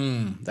 Like,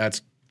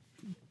 that's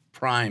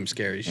prime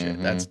scary shit.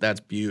 Mm-hmm. That's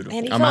beautiful.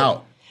 And he I'm felt-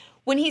 out.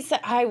 When he said,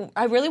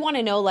 I really want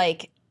to know,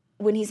 like,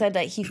 when he said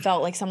that he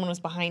felt like someone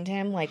was behind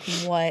him, like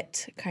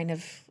what kind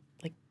of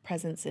like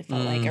presence it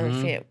felt like, or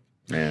if it.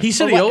 Yeah. He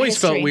said Or he what always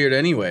felt history? weird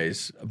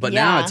anyways, but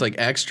now Yeah. it's like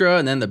extra,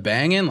 and then the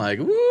banging, like,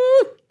 woo,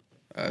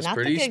 that's Not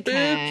the pretty good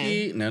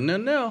spooky.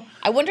 No.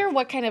 I wonder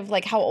what kind of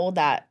like how old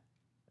that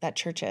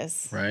church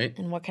is, Right.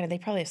 And what kind of they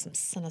probably have some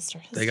sinister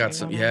history. They got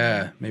some, going on yeah.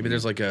 there. Maybe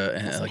there's like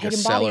a some like a hidden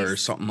cellar or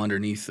bodies. something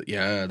underneath.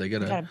 Yeah, they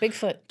Got a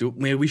Bigfoot.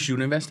 Maybe we should do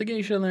an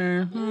investigation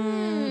there.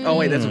 Oh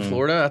wait, that's in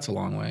Florida. That's a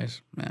long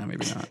ways. Yeah,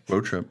 maybe not.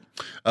 Road trip.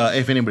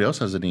 If anybody else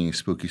has any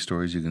spooky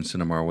stories, you can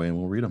send them our way and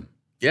we'll read them.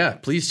 Yeah,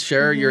 please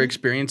share your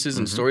experiences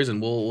and stories,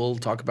 and we'll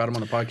talk about them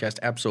on the podcast.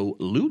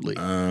 Absolutely.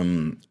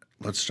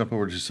 Let's jump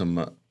over to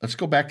some. Let's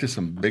go back to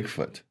some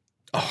Bigfoot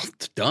Oh,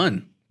 it's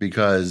done.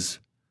 because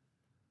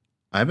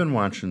I've been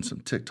watching some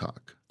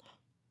TikTok,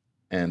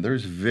 and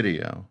there's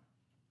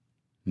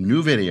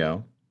new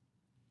video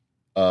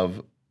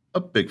of a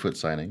Bigfoot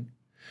sighting,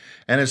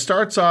 and it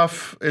starts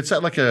off. It's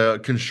at like a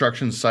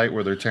construction site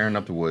where they're tearing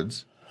up the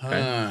woods, I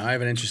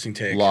have an interesting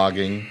take.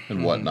 logging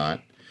and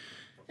whatnot.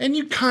 And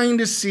you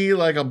kind of see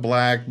like a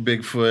black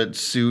Bigfoot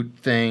suit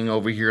thing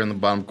over here in the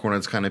bottom corner.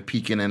 It's kind of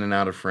peeking in and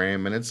out of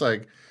frame. And it's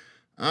like,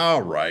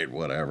 all right,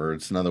 whatever.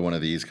 It's another one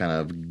of these kind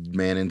of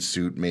man in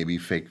suit, maybe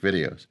fake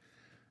videos.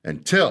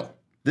 Until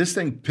this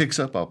thing picks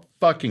up a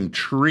fucking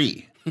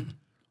tree.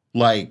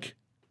 Like,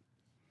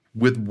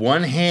 with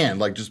one hand,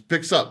 like just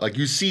picks up. Like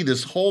you see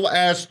this whole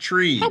ass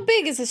tree. How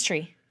big is this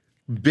tree?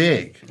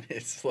 Big.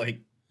 It's like,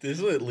 this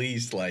is at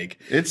least like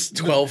It's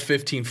 12,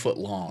 15 foot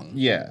long.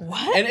 Yeah.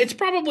 What? And it's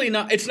probably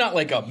not, it's not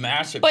like a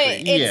massive But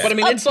tree. it's But I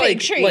mean, a it's big like,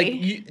 tree. like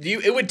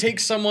it would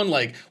take someone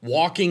like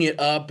walking it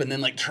up and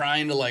then like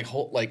trying to like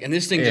hold, like, and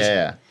this thing just.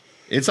 Yeah.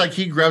 It's like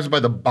he grabs it by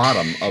the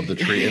bottom of the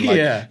tree and like,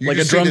 you like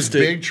just a see this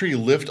drumstick. big tree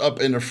lift up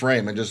in the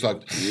frame and just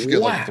like get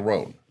like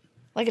thrown.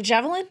 Like a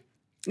javelin?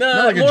 No,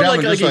 Not like a more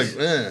javelin, like, just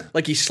like,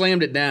 like he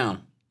slammed it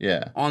down.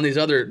 Yeah. On this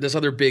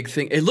other big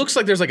thing. It looks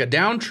like there's like a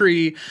down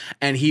tree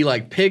and he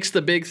like picks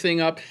the big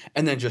thing up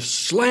and then just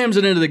slams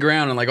it into the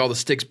ground and like all the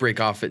sticks break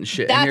off it and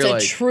shit. That's and you're a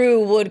like,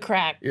 true wood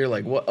crack. You're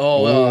like, what?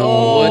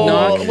 Wood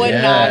knock? Wood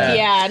knock,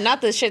 yeah.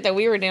 Not the shit that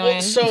we were doing.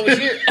 Well, so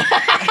here,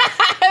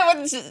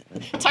 With just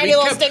tiny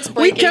little sticks we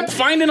breaking. kept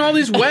finding all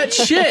these wet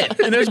shit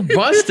and there's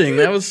busting.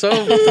 That was it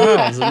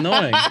was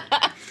annoying.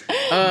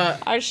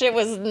 Our shit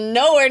was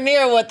nowhere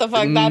near what the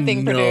fuck that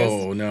thing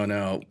produced.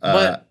 No.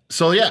 But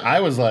So yeah,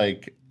 I was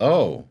like,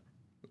 oh,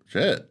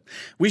 shit.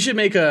 we should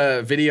make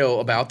a video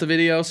about the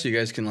video so you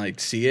guys can like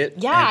see it.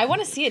 Yeah, And I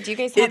want to see it. Do you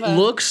guys it have a...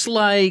 looks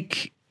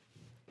like.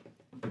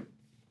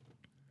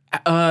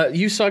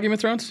 You saw Game of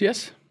Thrones?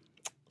 Yes.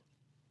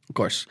 Of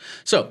course.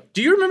 So,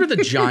 do you remember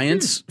the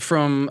giants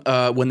from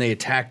when they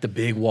attacked the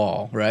big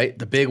wall, right?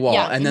 The big wall.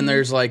 Yeah. And then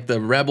there's like the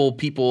rebel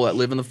people that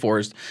live in the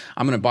forest.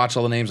 I'm going to botch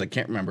all the names. I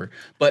can't remember.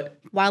 But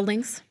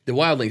Wildlings? the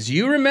wildlings.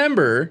 You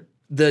remember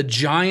the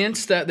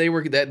giants that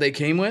they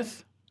came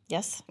with?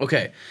 Yes.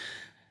 Okay.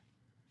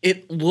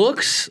 It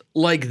looks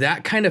like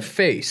that kind of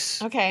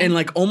face. Okay. And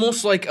like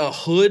almost like a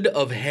hood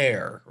of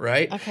hair,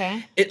 right?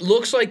 Okay. It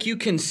looks like you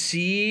can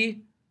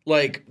see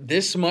like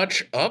this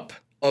much up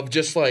of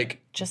just like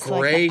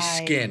gray the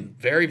eye. skin.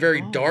 Very,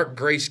 very dark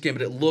gray skin,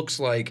 but it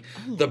looks like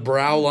the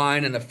brow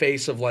line and the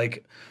face of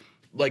like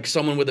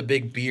someone with a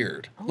big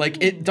beard.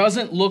 Like it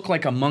doesn't look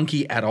like a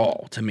monkey at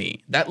all to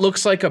me. That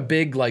looks like a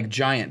big like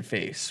giant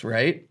face,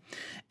 right?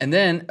 And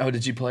then,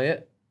 did you play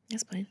it?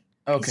 Yes, please.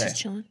 Okay. He's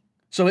just chilling.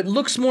 So it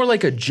looks more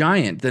like a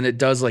giant than it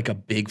does like a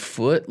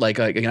Bigfoot, like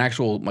an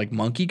actual like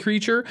monkey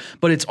creature,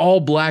 but it's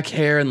all black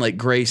hair and like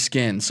gray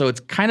skin. So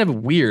it's kind of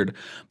weird.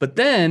 But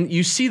then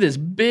you see this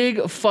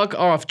big fuck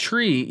off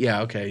tree.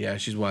 Yeah, okay, yeah,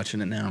 she's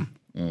watching it now.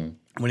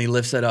 When he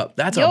lifts it up.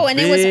 That's Yo, a and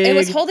big, it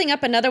was holding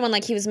up another one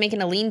like he was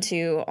making a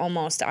lean-to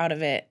almost out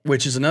of it.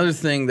 which is another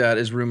thing that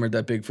is rumored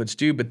that Bigfoots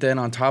do. But then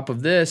on top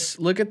of this,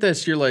 look at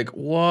this. You're like,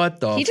 what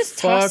the He just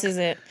fuck? tosses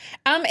it.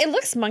 It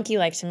looks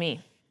monkey-like to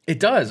me. It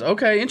does.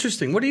 Okay,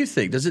 interesting. What do you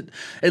think? Does it?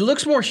 It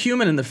looks more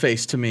human in the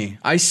face to me.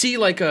 I see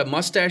like a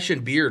mustache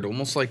and beard,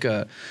 almost like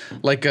a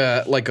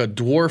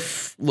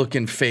dwarf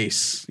looking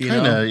face. You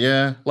know, Kinda,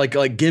 yeah.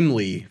 like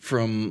Gimli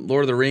from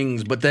Lord of the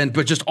Rings, but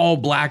just all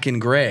black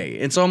and gray.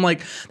 And so I'm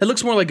like, that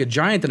looks more like a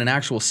giant than an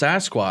actual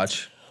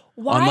Sasquatch.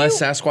 Why?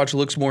 Unless Sasquatch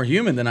looks more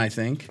human than I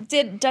think.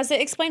 Does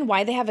it explain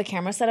why they have a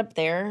camera set up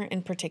there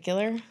in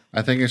particular?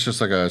 I think it's just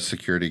like a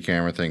security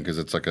camera thing because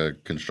it's like a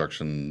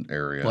construction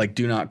area. Like,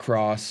 do not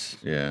cross.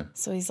 yeah.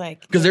 So he's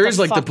like, Because there is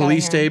like the fuck outta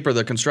police here. tape or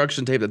the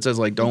construction tape that says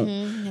like don't.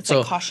 It's So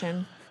like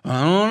caution.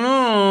 I don't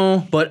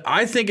know, but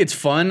I think it's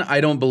fun.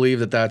 I don't believe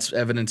that that's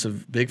evidence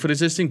of Bigfoot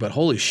existing, but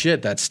holy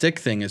shit, that stick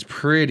thing is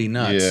pretty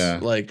nuts. Yeah.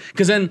 Like,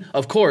 because then,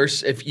 of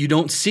course, if you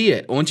don't see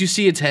it, once you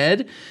see its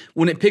head,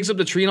 when it picks up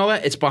the tree and all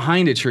that, it's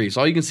behind a tree. So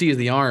all you can see is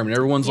the arm, and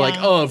everyone's like,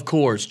 Yeah. oh, of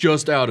course,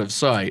 just out of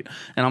sight.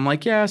 And I'm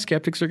like, yeah,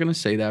 skeptics are going to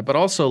say that, but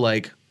also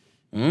like,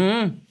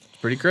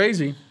 pretty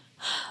crazy.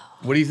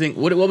 What do you think?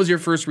 What was your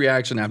first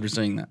reaction after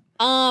seeing that?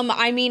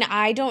 I mean,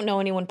 I don't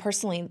know anyone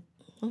personally.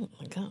 Oh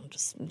my god, I'm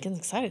just getting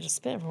excited to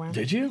spit everywhere.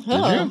 Did you?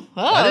 Oh,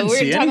 I didn't we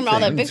see were talking about all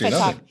that anything. I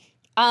didn't Bigfoot see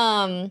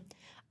talk.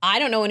 I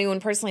don't know anyone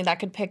personally that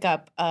could pick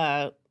up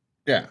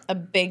Yeah. a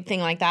big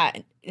thing like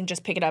that and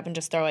just pick it up and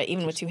just throw it,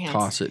 even with two hands.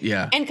 Toss it,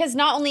 yeah. And because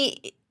not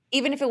only,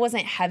 even if it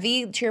wasn't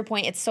heavy, to your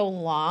point, it's so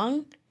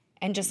long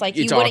and just like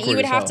It's you awkward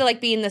would as have hell. to like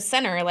be in the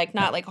center, like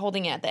not like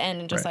holding it at the end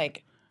and just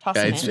like toss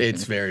Yeah, it in.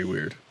 it's very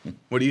weird.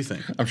 What do you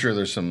think? I'm sure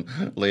there's some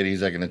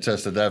ladies that can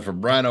attest to that for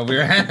Brian over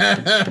here.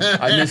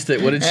 I missed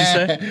it. What did she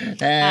say?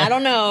 I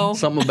don't know.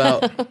 Something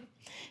about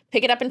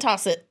Pick it up and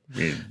toss it.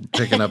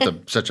 Picking up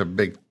such a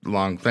big,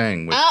 long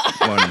thing with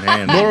one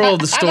hand. moral of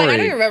the story. I'm like, I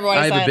don't even remember what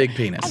I have said. a big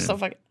penis. I'm so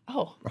fucking.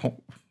 Oh.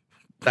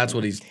 That's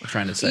what he's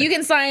trying to say. You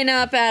can sign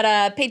up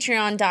at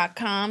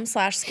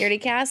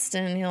patreon.com/scaredycast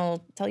and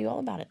he'll tell you all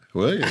about it.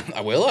 Will you?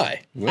 Will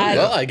I?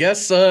 Well, I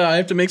guess I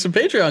have to make some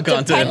Patreon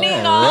content.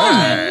 Depending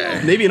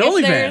on Maybe an if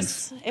OnlyFans.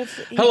 there's-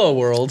 if- Hello,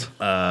 world.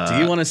 Do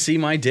you want to see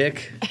my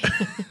dick?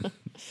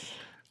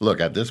 Look,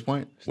 at this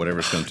point, whatever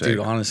it's going to take. Dude,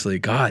 honestly,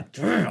 God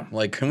damn.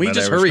 Like, can we just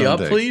Whatever's hurry gonna up,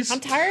 take. please?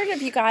 I'm tired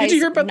of you guys you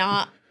hear about-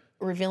 not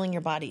revealing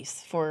your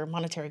bodies for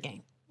monetary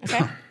gain.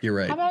 Okay. You're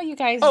right. How about you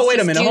guys? Oh, wait a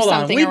just minute. do Hold on.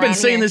 something We've been around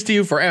saying here? this to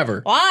you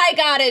forever. Well, I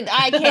got it.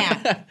 I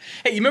can't.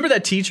 Hey, you remember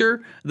that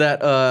teacher that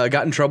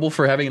got in trouble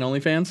for having an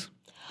OnlyFans?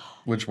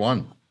 Which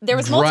one? There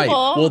was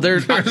multiple.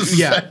 Right.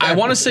 Well, I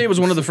want to say it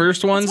was one of the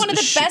first ones. It's one of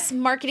the best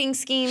marketing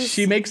schemes.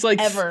 She makes like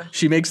ever.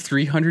 She makes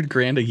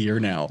 $300,000 a year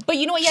now. But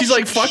you know what? Yeah, she's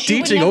like, fuck she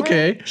would teaching. never-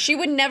 Okay. She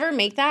would never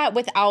make that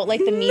without like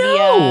the media.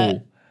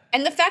 No.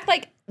 And the fact,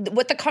 like,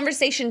 what the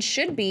conversation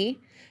should be,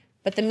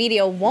 but the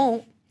media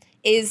won't,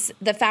 is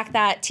the fact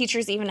that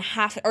teachers even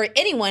have, or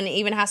anyone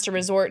even has to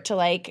resort to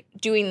like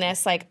doing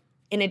this, like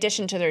in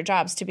addition to their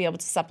jobs to be able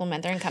to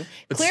supplement their income.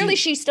 But Clearly,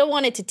 she still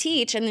wanted to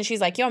teach, and then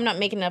she's like, "Yo, I'm not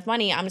making enough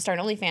money. I'm gonna start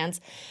OnlyFans."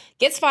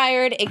 Gets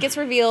fired. It gets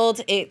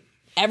revealed.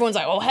 Everyone's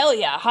like, "Oh hell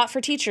yeah, hot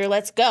for teacher.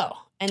 Let's go."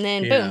 And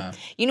then boom.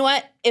 You know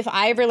what? If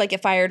I ever like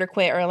get fired or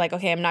quit or like,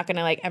 okay, I'm not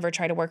gonna like ever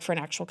try to work for an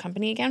actual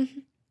company again,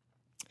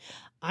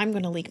 I'm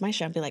gonna leak my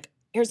shit and be like,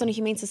 Arizona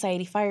Humane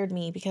Society fired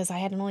me because I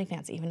had an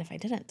OnlyFans, even if I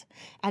didn't.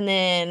 And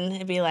then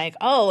it'd be like,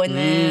 oh, and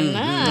then you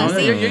gotta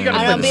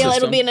play the it'll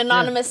system. be an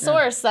anonymous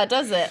source that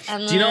does it.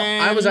 And Do you know,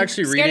 I was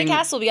actually reading. Scaredy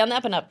Cast will be on the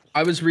up and up.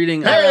 I was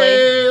reading.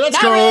 Hey, let's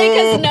Not go. really,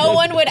 because no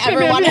one would ever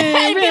want to.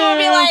 People would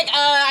be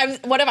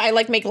like, what if I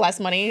like make less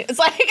money? It's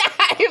like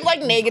I'm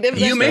like negative.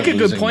 You make a good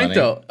losing point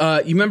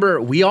money.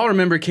 though. We all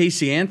remember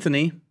Casey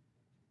Anthony.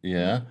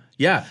 Yeah.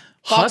 Yeah.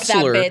 Fuck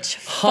that bitch.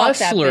 Fuck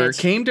that Hustler bitch.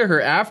 came to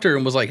her after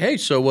and was like, hey,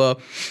 so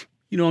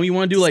you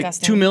want to do like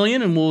Disgusting. $2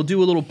 million and we'll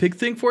do a little pig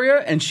thing for you?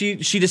 And she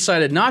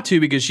decided not to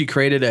because she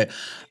created a,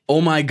 oh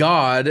my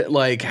God,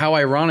 like how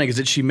ironic is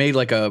it she made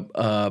like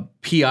a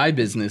PI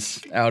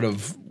business out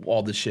of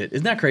all this shit.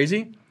 Isn't that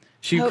crazy?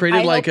 She created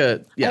I like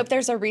hope a, I hope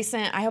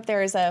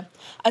there is a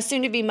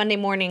soon to be Monday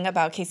morning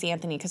about Casey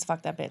Anthony, because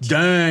fuck that bitch.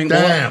 Dang.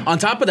 Damn. Well, on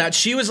top of that,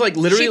 she was like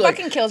literally She like,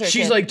 fucking killed her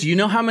she's kid. like, do you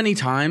know how many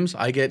times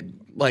I get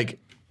like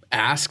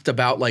asked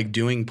about like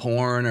doing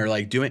porn or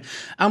like doing,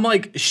 I'm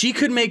like, she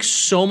could make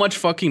so much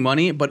fucking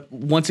money, but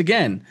once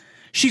again,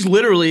 she's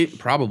literally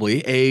probably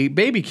a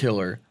baby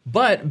killer.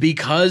 But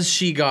because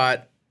she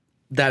got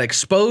that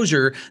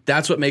exposure,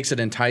 that's what makes it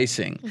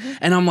enticing. Mm-hmm.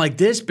 And I'm like,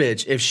 this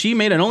bitch, if she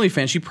made an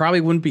OnlyFans, she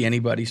probably wouldn't be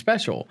anybody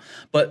special.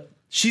 But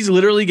she's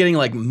literally getting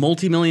like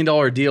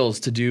multi-million-dollar deals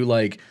to do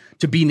like,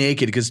 to be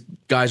naked because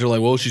guys are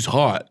like, well, she's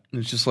hot. And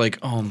it's just like,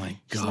 oh my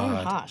She's not even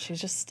God. hot. She's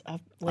just a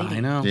lady. I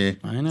know. Yeah.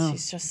 I know.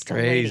 She's just a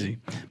crazy. lady.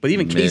 But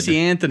even Mid. Casey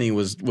Anthony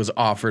was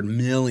offered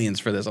millions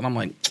for this. And I'm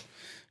like,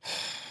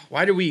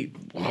 why do we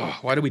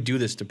do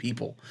this to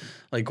people?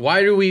 Like,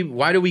 why do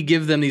we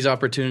give them these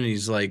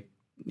opportunities? Like,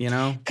 you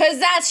know? Cause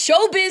that's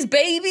showbiz,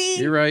 baby.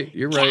 You're right.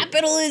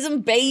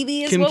 Capitalism,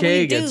 baby, is Kim what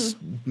K we do. gets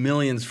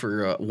millions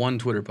for one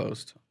Twitter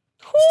post.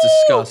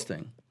 It's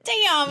disgusting.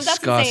 Damn, that's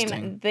Disgusting.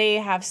 insane. They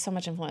have so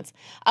much influence.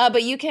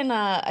 But you can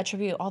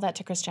attribute all that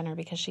to Kris Jenner,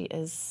 because she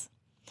is.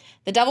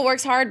 The devil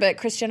works hard, but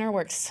Kris Jenner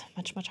works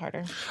much, much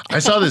harder. I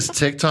saw this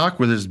TikTok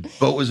where this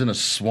boat was in a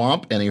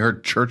swamp and he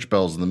heard church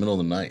bells in the middle of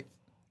the night.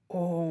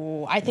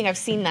 Oh, I think I've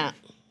seen that.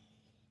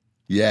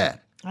 Yeah.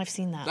 I've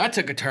seen that. That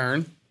took a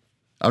turn.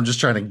 I'm just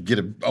trying to get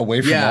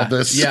away from all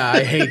this. Yeah,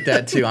 I hate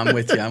that too. I'm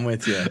with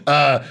you.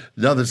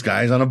 No, this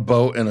guy's on a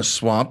boat in a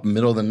swamp,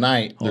 middle of the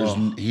night.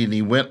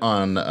 He went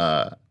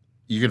on.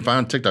 You can find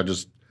on TikTok.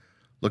 Just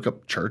look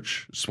up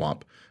church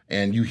swamp,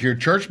 and you hear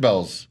church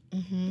bells.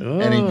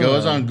 And he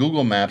goes on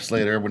Google Maps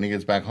later when he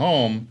gets back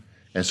home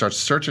and starts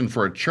searching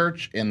for a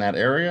church in that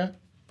area.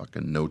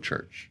 Fucking no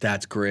church.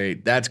 That's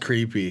great. That's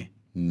creepy.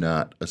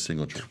 Not a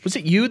single church. Was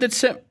it you that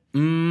sent?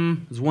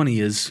 It was one of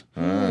yous.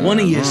 One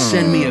of yous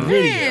sent me a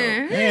video,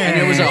 and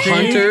it was a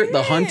hunter.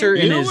 The hunter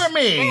in his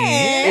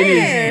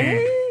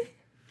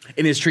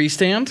in his tree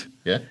stand.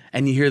 Yeah.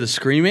 And you hear the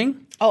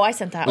screaming. Oh, I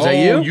sent that. Was that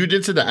you? You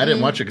did say that. I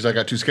didn't watch it because I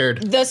got too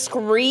scared. The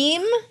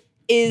scream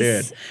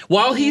is. Dude.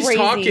 While he's crazy.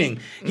 talking,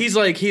 he's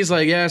like,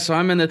 yeah. So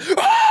I'm in this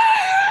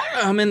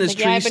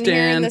tree I've been hearing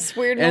stand, this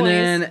weird and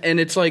noise. then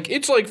it's like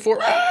 4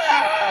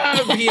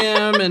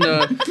 p.m.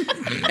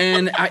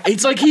 and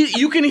it's like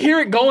you can hear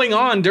it going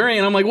on during,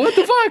 and I'm like, what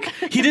the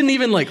fuck? He didn't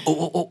even like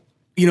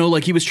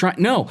like he was trying.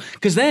 No,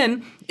 because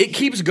then it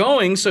keeps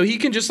going, so he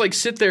can just like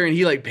sit there and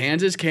he like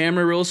pans his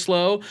camera real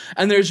slow,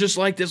 and there's just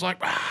like this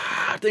like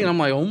thing. I'm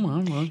like, oh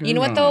my God. You know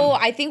what though?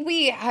 I think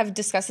we have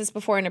discussed this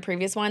before in a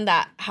previous one,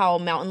 that how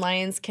mountain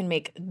lions can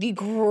make the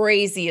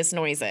craziest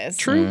noises.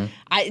 True.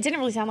 It didn't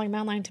really sound like a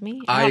mountain lion to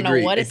me. I I don't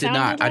agree. know what it did sounded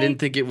not. like. I didn't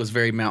think it was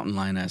very mountain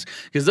lion-esque,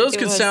 because those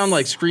could was- sound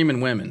like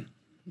screaming women,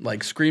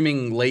 like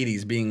screaming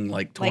ladies being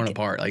like torn Like,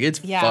 apart. Like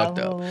it's yeah, fucked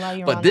up. La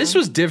Llorona. But this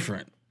was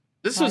different.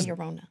 This La was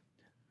Llorona.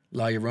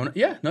 La Llorona.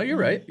 Yeah, no, you're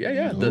right.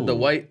 Yeah.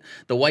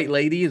 The white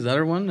lady is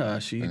another one.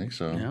 She, I think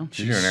so. You know,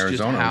 She's here in Arizona. We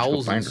Just should go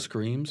howls find and her.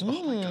 screams. Oh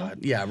my God.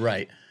 Yeah,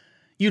 right.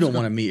 You don't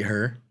want to meet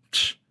her.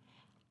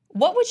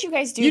 What would you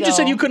guys do? You just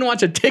said though? you couldn't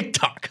watch a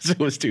TikTok because it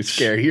was too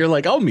scary. You're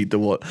like, I'll meet the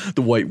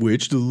white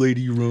witch, the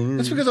lady Llorona.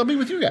 That's because I'll be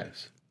with you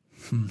guys.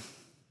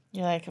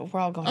 You're like, we're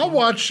all going. I'll out.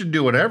 watch and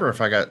do whatever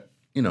if I got,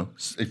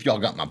 if y'all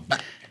got my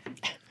back.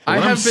 I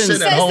have been. Says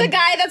the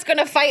guy that's going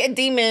to fight a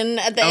demon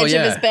at the edge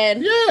of his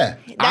bed. Yeah.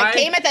 That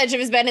came at the edge of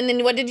his bed, and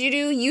then what did you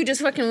do? You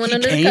just fucking went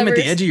under the covers. Came at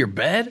the edge of your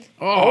bed?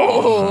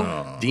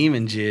 Oh.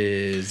 Demon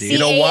jizz. You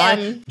know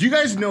why? Do you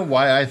guys know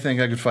why I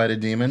think I could fight a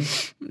demon?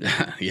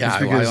 Yeah, it's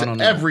because I don't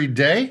know. every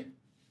day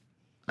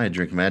I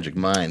drink Magic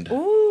Mind.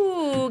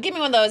 Ooh, give me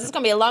one of those. It's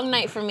going to be a long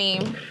night for me.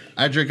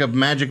 I drink a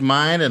Magic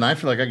Mind, and I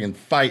feel like I can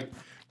fight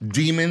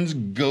demons,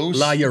 ghosts.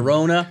 La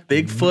Llorona,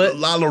 Bigfoot.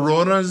 La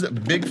Lloronas,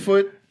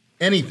 Bigfoot.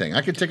 Anything.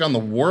 I could take on the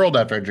world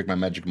after I drink my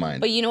Magic Mind.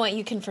 But you know what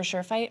you can for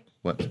sure fight?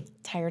 What?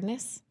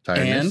 Tiredness.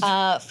 Tiredness?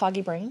 And?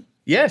 Foggy brain.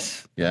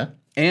 Yes. Yeah.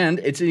 And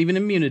it's even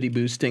immunity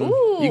boosting.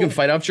 Ooh. You can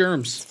fight off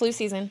germs. It's flu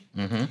season.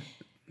 Mm-hmm.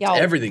 Y'all.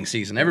 Everything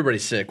season.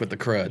 Everybody's sick with the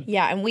crud.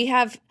 Yeah, and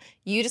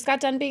you just got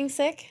done being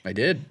sick. I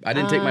did. I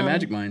didn't take my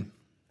Magic Mind.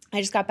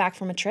 I just got back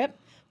from a trip.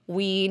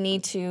 We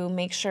need to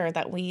make sure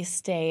that we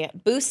stay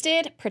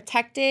boosted,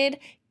 protected,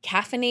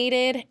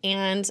 caffeinated,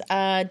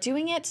 and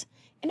doing it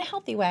in a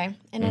healthy way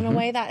and in a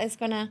way that is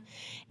going to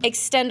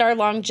extend our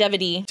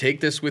longevity.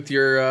 Take this with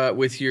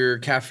your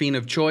caffeine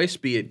of choice,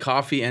 be it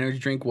coffee, energy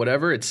drink,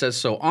 whatever. It says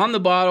so on the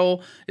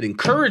bottle. It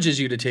encourages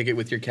you to take it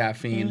with your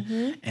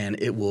caffeine,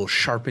 and it will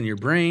sharpen your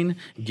brain,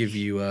 give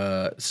you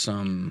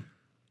some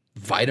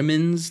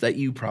vitamins that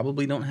you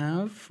probably don't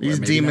have. These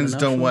demons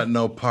don't want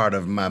no part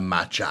of my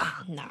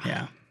matcha. Nah.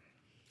 Yeah.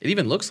 It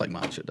even looks like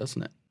matcha,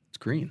 doesn't it? It's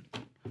green.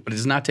 But it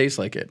does not taste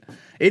like it.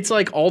 It's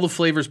like all the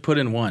flavors put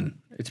in one.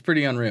 It's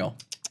pretty unreal.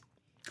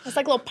 It's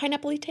like a little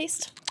pineapple-y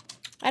taste.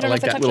 I don't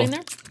like know if it's that actually in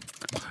there.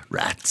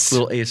 Rats.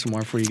 Little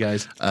ASMR for you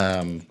guys.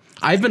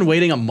 I've been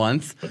waiting a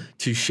month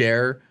to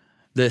share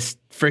this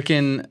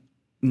freaking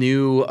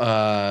new,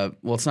 well,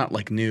 it's not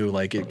like new,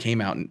 like it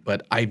came out,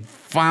 but I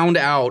found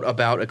out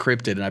about a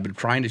cryptid and I've been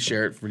trying to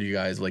share it for you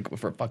guys like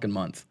for a fucking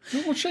month.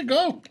 Well, shit,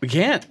 go. We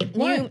can't.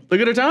 Why? Look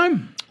at our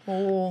time.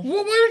 Well,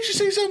 why don't you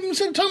say something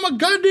instead of talking about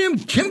goddamn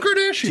Kim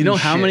Kardashian? Do you know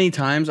how many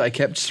times I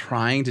kept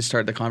trying to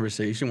start the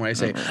conversation when I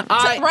say,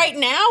 right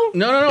now?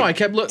 No. I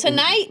kept looking.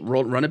 Tonight?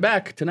 Run it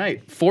back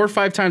tonight. 4 or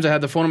 5 times I had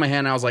the phone in my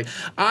hand and I was like,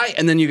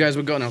 and then you guys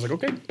would go and I was like,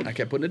 okay. I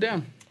kept putting it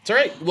down. It's all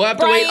right. We'll have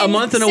to wait a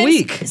month and a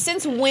week.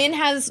 Since when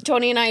has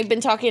Tony and I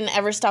been talking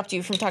ever stopped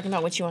you from talking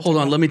about what you want to Hold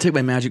talk on. about? Let me take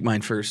my Magic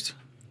Mind first.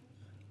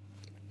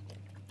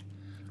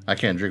 I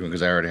can't drink one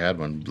because I already had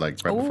one like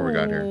right before we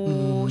got here.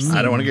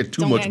 I don't want to get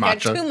too much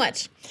matcha. Too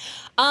much.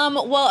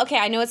 Well, okay,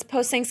 I know it's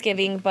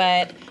post-Thanksgiving,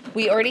 but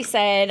we already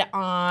said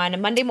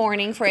on Monday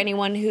morning, for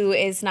anyone who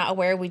is not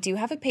aware, we do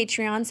have a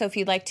Patreon. So if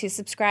you'd like to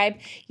subscribe,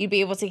 you'd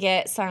be able to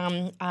get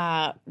some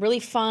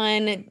really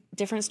fun,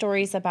 different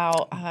stories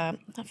about,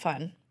 not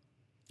fun.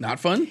 Not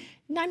fun?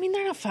 No, I mean,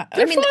 they're not fun.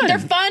 They're fun. They're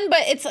fun, but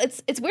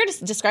it's weird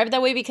to describe it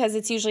that way because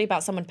it's usually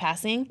about someone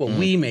passing. Well,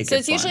 we make it So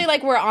it's usually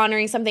like we're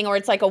honoring something or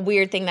it's like a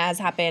weird thing that has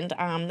happened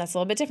that's a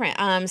little bit different.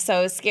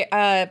 So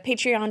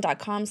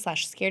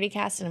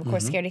patreon.com/scaredycast and of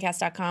course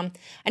scaredycast.com.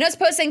 I know it's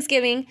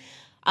post-Thanksgiving.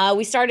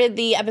 We started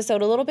the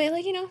episode a little bit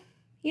like,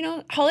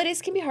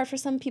 holidays can be hard for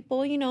some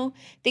people,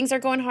 things are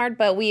going hard,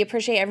 but we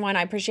appreciate everyone.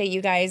 I appreciate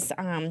you guys,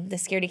 the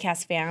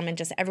ScaredyCast fam, and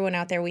just everyone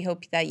out there. We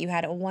hope that you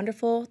had a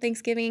wonderful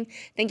Thanksgiving.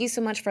 Thank you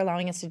so much for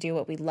allowing us to do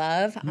what we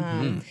love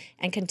and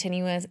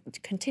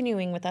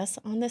continuing with us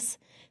on this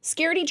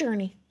scaredy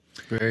journey.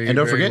 And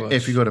don't forget,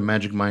 if you go to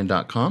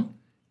magicmind.com,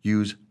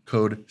 use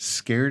code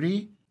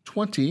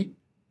SCAREDY20,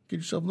 get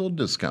yourself a little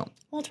discount.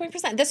 Well,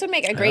 20%. This would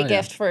make a great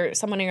gift for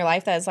someone in your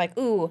life that is like,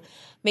 ooh,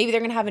 maybe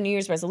they're going to have a New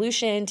Year's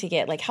resolution to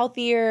get like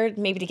healthier,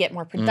 maybe to get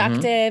more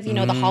productive.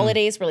 The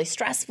holidays really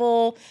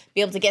stressful.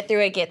 Be able to get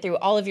through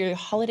all of your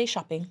holiday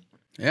shopping.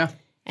 Yeah.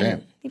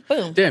 And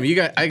boom. Damn, you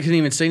guys, I couldn't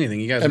even say anything.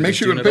 You guys And make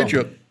sure you go to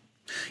Patreon.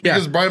 Yeah.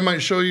 Because Brian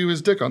might show you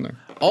his dick on there.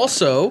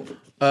 Also,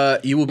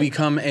 you will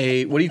become what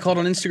do you call it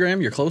on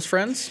Instagram? Your close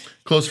friends?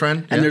 Close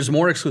friend. And there's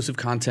more exclusive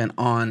content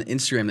on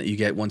Instagram that you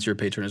get once you're a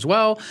patron as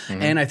well.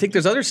 And I think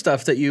there's other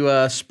stuff that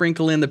you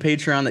sprinkle in the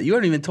Patreon that you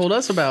haven't even told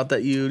us about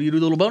that you do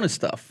little bonus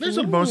stuff. There's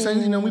little bonus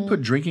things. We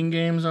put drinking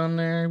games on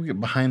there. We get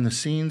behind the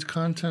scenes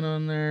content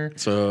on there.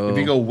 So if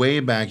you go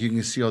way back, you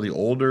can see all the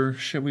older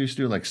shit we used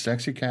to do, like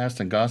Sexy Cast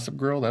and Gossip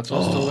Girl. That's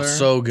all still there.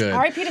 So good.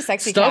 R.I.P. to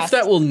Sexy Stuff Cast.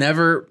 that will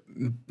never,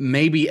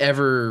 maybe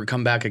ever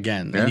come back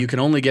again. Yeah. And you can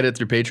only get it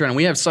through Patreon. And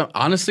we have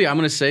honestly, I'm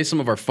going to say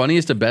some of our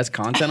funniest and best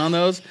content on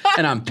those.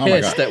 And I'm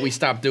pissed that we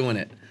stopped doing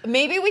it.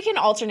 Maybe we can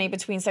alternate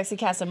between Sexy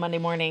Cast and Monday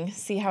morning.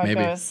 See how it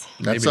goes.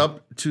 That's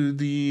up to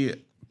the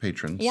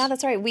patrons. Yeah,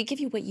 that's right. We give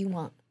you what you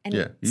want. And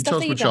Yeah, you stuff tell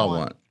us that what don't y'all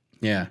want.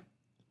 Yeah.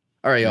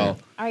 All right, y'all.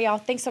 All right, y'all.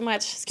 Thanks so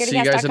much. See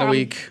you guys in a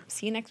week.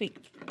 See you next week.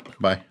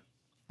 Bye.